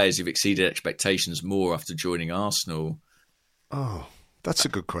any other players who've exceeded expectations more after joining Arsenal? Oh, that's a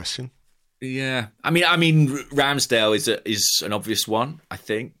good question. Yeah. I mean, Ramsdale is an obvious one, I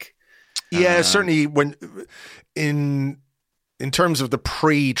think. Yeah, certainly when in terms of the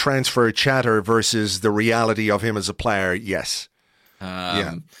pre-transfer chatter versus the reality of him as a player, yes.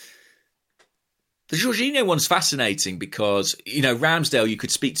 The Jorginho one's fascinating because, Ramsdale, you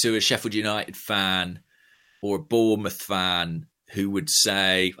could speak to a Sheffield United fan or a Bournemouth fan who would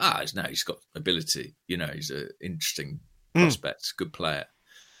say, he's got ability. He's an interesting prospect, good player.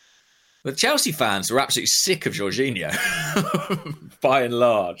 But Chelsea fans were absolutely sick of Jorginho, by and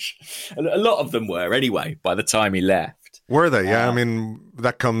large. A lot of them were, anyway, by the time he left. Were they? Yeah, I mean,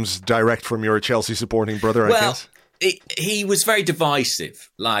 that comes direct from your Chelsea supporting brother, I guess. He was very divisive.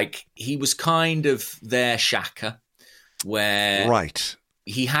 Like, he was kind of their Xhaka, where right.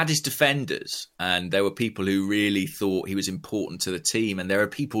 He had his defenders, and there were people who really thought he was important to the team. And there are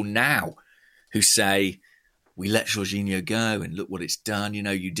people now who say, we let Jorginho go and look what it's done. You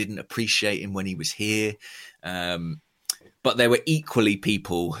know, you didn't appreciate him when he was here. But there were equally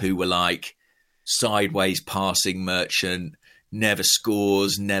people who were like, sideways passing merchant, never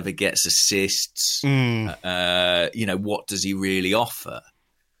scores, never gets assists. You know, what does he really offer?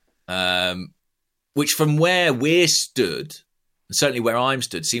 Which from where we're stood, and certainly where I'm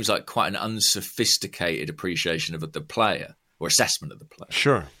stood, seems like quite an unsophisticated appreciation of the player or assessment of the player.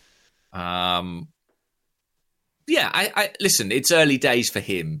 Sure. Yeah, I listen, it's early days for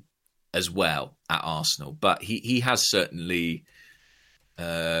him as well at Arsenal, but he has certainly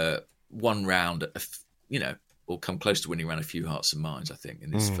won round, you know, or come close to winning around a few hearts and minds, I think,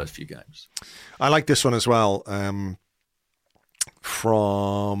 in his first few games. I like this one as well.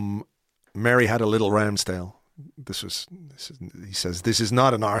 From Mary Had a Little Ramsdale. He says, this is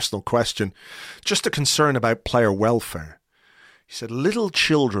not an Arsenal question, just a concern about player welfare. He said, little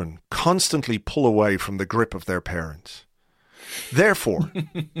children constantly pull away from the grip of their parents. Therefore,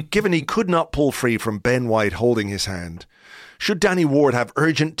 given he could not pull free from Ben White holding his hand, should Danny Ward have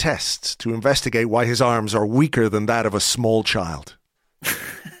urgent tests to investigate why his arms are weaker than that of a small child?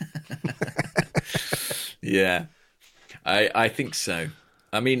 Yeah, I think so.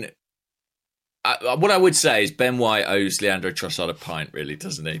 I mean, what I would say is Ben White owes Leandro Trossard a pint, really,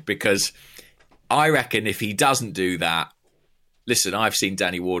 doesn't he? Because I reckon if he doesn't do that, listen, I've seen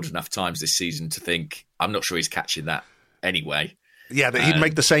Danny Ward enough times this season to think I'm not sure he's catching that anyway. Yeah, that he'd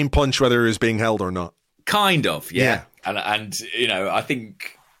make the same punch whether he was being held or not. Kind of, yeah. And you know, I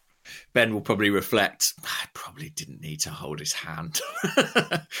think Ben will probably reflect, I probably didn't need to hold his hand.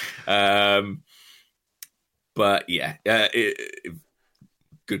 But yeah,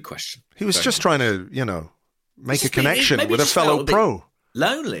 good question. He was just trying to, you know, make a connection with a fellow pro.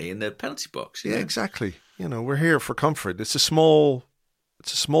 Lonely in the penalty box. Yeah, exactly. You know, we're here for comfort. It's a small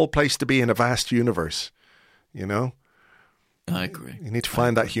place to be in a vast universe, you know? I agree. You need to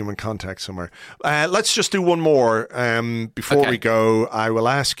find that human contact somewhere. Let's just do one more. Before we go, I will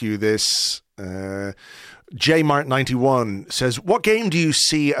ask you this. JMart91 says, what game do you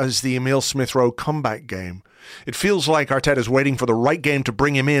see as the Emile Smith-Rowe comeback game? It feels like Arteta's waiting for the right game to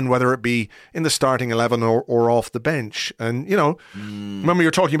bring him in, whether it be in the starting 11 or off the bench. And, you know, when we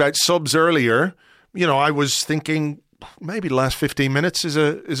were talking about subs earlier, you know, I was thinking maybe the last 15 minutes is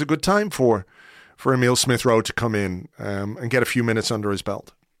a good time for Emile Smith-Rowe to come in and get a few minutes under his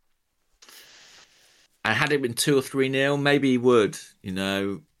belt. And had it been 2 or 3-0, maybe he would, you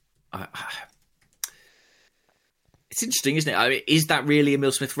know. It's interesting, isn't it? I mean, is that really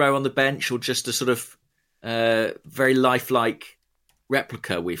Emile Smith-Rowe on the bench or just a sort of very lifelike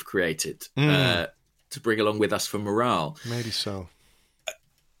replica we've created to bring along with us for morale? Maybe so.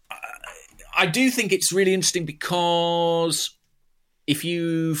 I do think it's really interesting because if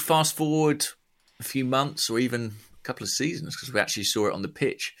you fast forward a few months or even a couple of seasons, because we actually saw it on the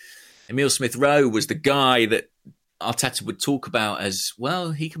pitch, Emile Smith-Rowe was the guy that Arteta would talk about as,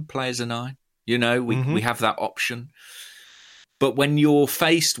 well, he can play as a 9. You know, we have that option. But when you're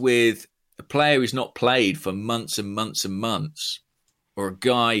faced with a player who's not played for months and months and months, or a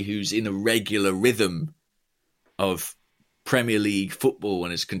guy who's in a regular rhythm of Premier League football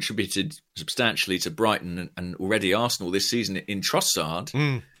and has contributed substantially to Brighton and already Arsenal this season in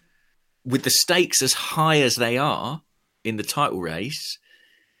Trossard, with the stakes as high as they are in the title race,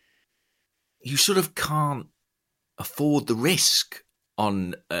 you sort of can't afford the risk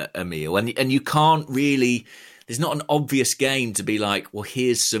on Emile. And you can't really, there's not an obvious game to be like, well,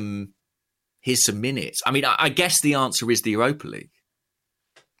 here's some minutes. I mean, I guess the answer is the Europa League.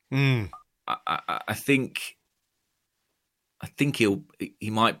 I think he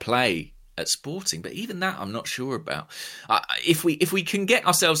might play at Sporting, but even that I'm not sure about. If we can get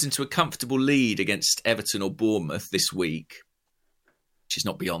ourselves into a comfortable lead against Everton or Bournemouth this week, which is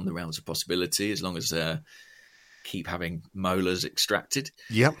not beyond the realms of possibility, as long as keep having molars extracted.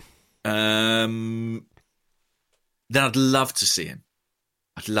 Yep. Then I'd love to see him.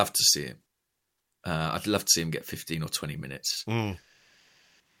 I'd love to see him get 15 or 20 minutes.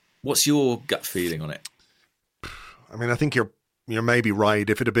 What's your gut feeling on it? I mean, I think you're maybe right.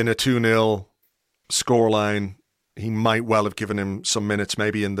 If it had been a 2-0 scoreline, he might well have given him some minutes,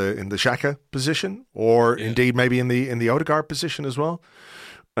 maybe in the Xhaka position, or indeed maybe in the Odegaard position as well.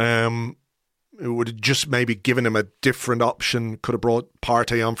 It would have just maybe given him a different option. Could have brought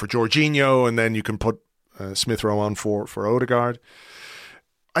Partey on for Jorginho, and then you can put Smith Rowe on for Odegaard.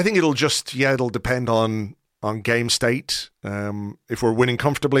 I think it'll depend on game state. If we're winning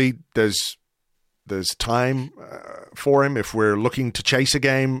comfortably, there's time for him. If we're looking to chase a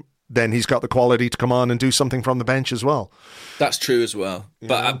game, then he's got the quality to come on and do something from the bench as well. That's true as well.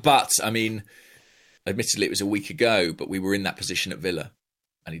 But I mean, admittedly, it was a week ago, but we were in that position at Villa,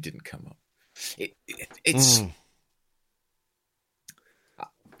 and he didn't come up. It's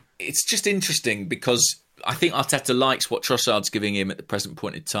just interesting because I think Arteta likes what Trossard's giving him at the present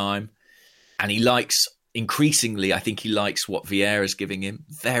point in time, and he likes increasingly. I think he likes what Vieira's giving him.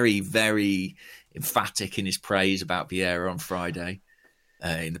 Very, very emphatic in his praise about Vieira on Friday.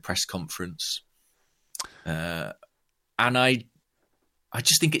 In the press conference, and I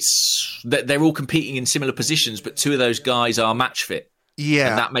just think it's that they're all competing in similar positions, but two of those guys are match fit. Yeah,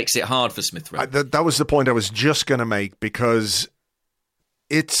 and that makes it hard for Smith Rowe. That was the point I was just going to make, because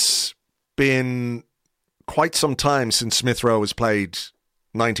it's been quite some time since Smith Rowe has played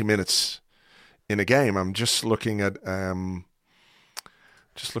 90 minutes in a game. I'm just looking at the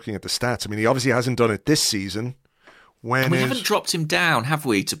stats. I mean, he obviously hasn't done it this season. And we haven't dropped him down, have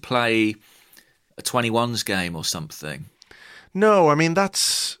we, to play a 21s game or something? No, I mean,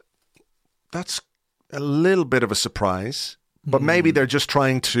 that's a little bit of a surprise. But maybe they're just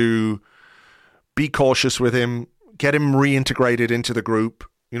trying to be cautious with him, get him reintegrated into the group,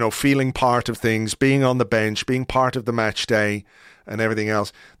 feeling part of things, being on the bench, being part of the match day and everything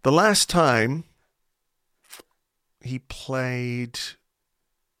else. The last time he played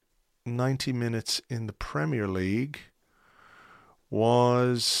 90 minutes in the Premier League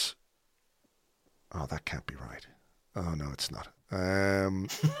was... Oh, that can't be right. Oh, no, it's not.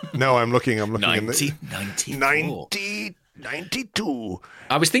 No, I'm looking 92.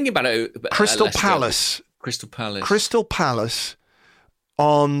 I was thinking about it. Crystal Palace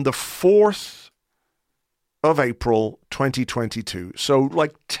on the 4th of April 2022. So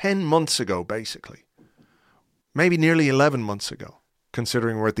like 10 months ago, basically. Maybe nearly 11 months ago,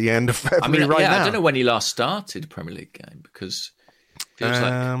 considering we're at the end of February now. I don't know when he last started a Premier League game, because it feels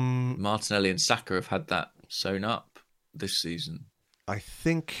like Martinelli and Saka have had that sewn up this season. I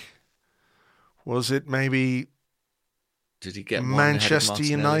think, was it maybe... Did he get Manchester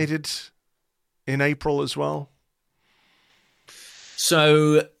United in April as well?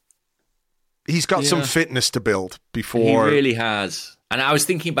 So... He's got some fitness to build before... He really has. And I was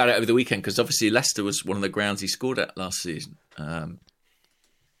thinking about it over the weekend, because obviously Leicester was one of the grounds he scored at last season. Got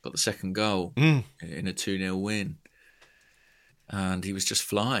the second goal in a 2-0 win. And he was just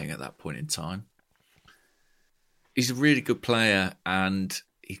flying at that point in time. He's a really good player, and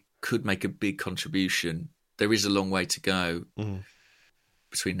he could make a big contribution. There is a long way to go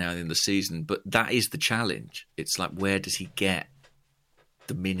between now and the end of the season, but that is the challenge. It's like, where does he get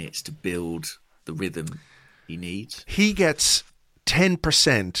the minutes to build the rhythm he needs? He gets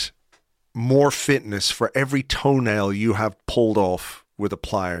 10% more fitness for every toenail you have pulled off with the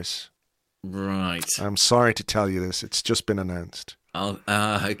pliers. Right. I'm sorry to tell you this. It's just been announced.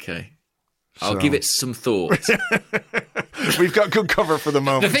 Okay. I'll give it some thought. We've got good cover for the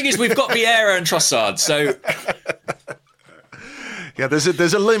moment. The thing is, we've got Vieira and Trossard, so... Yeah,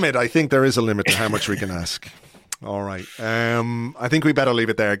 there's a limit. I think there is a limit to how much we can ask. All right. I think we better leave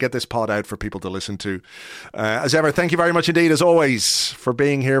it there. Get this pod out for people to listen to. As ever, thank you very much indeed, as always, for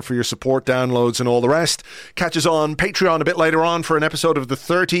being here, for your support, downloads and all the rest. Catch us on Patreon a bit later on for an episode of The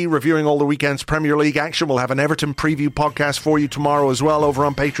 30, reviewing all the weekend's Premier League action. We'll have an Everton preview podcast for you tomorrow as well over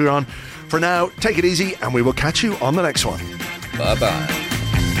on Patreon. For now, take it easy, and we will catch you on the next one. Bye-bye.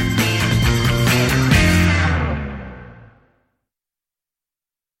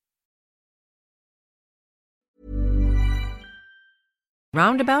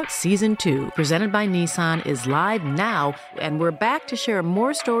 Roundabout Season 2, presented by Nissan, is live now, and we're back to share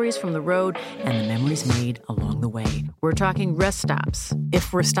more stories from the road and the memories made along the way. We're talking rest stops.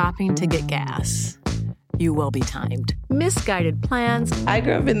 If we're stopping to get gas, you will be timed. Misguided plans. I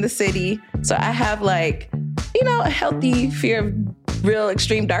grew up in the city, so I have a healthy fear of real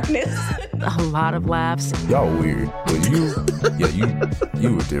extreme darkness. A lot of laughs. Y'all weird, but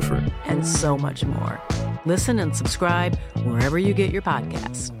you were different. And so much more. Listen and subscribe wherever you get your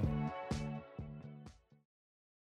podcasts.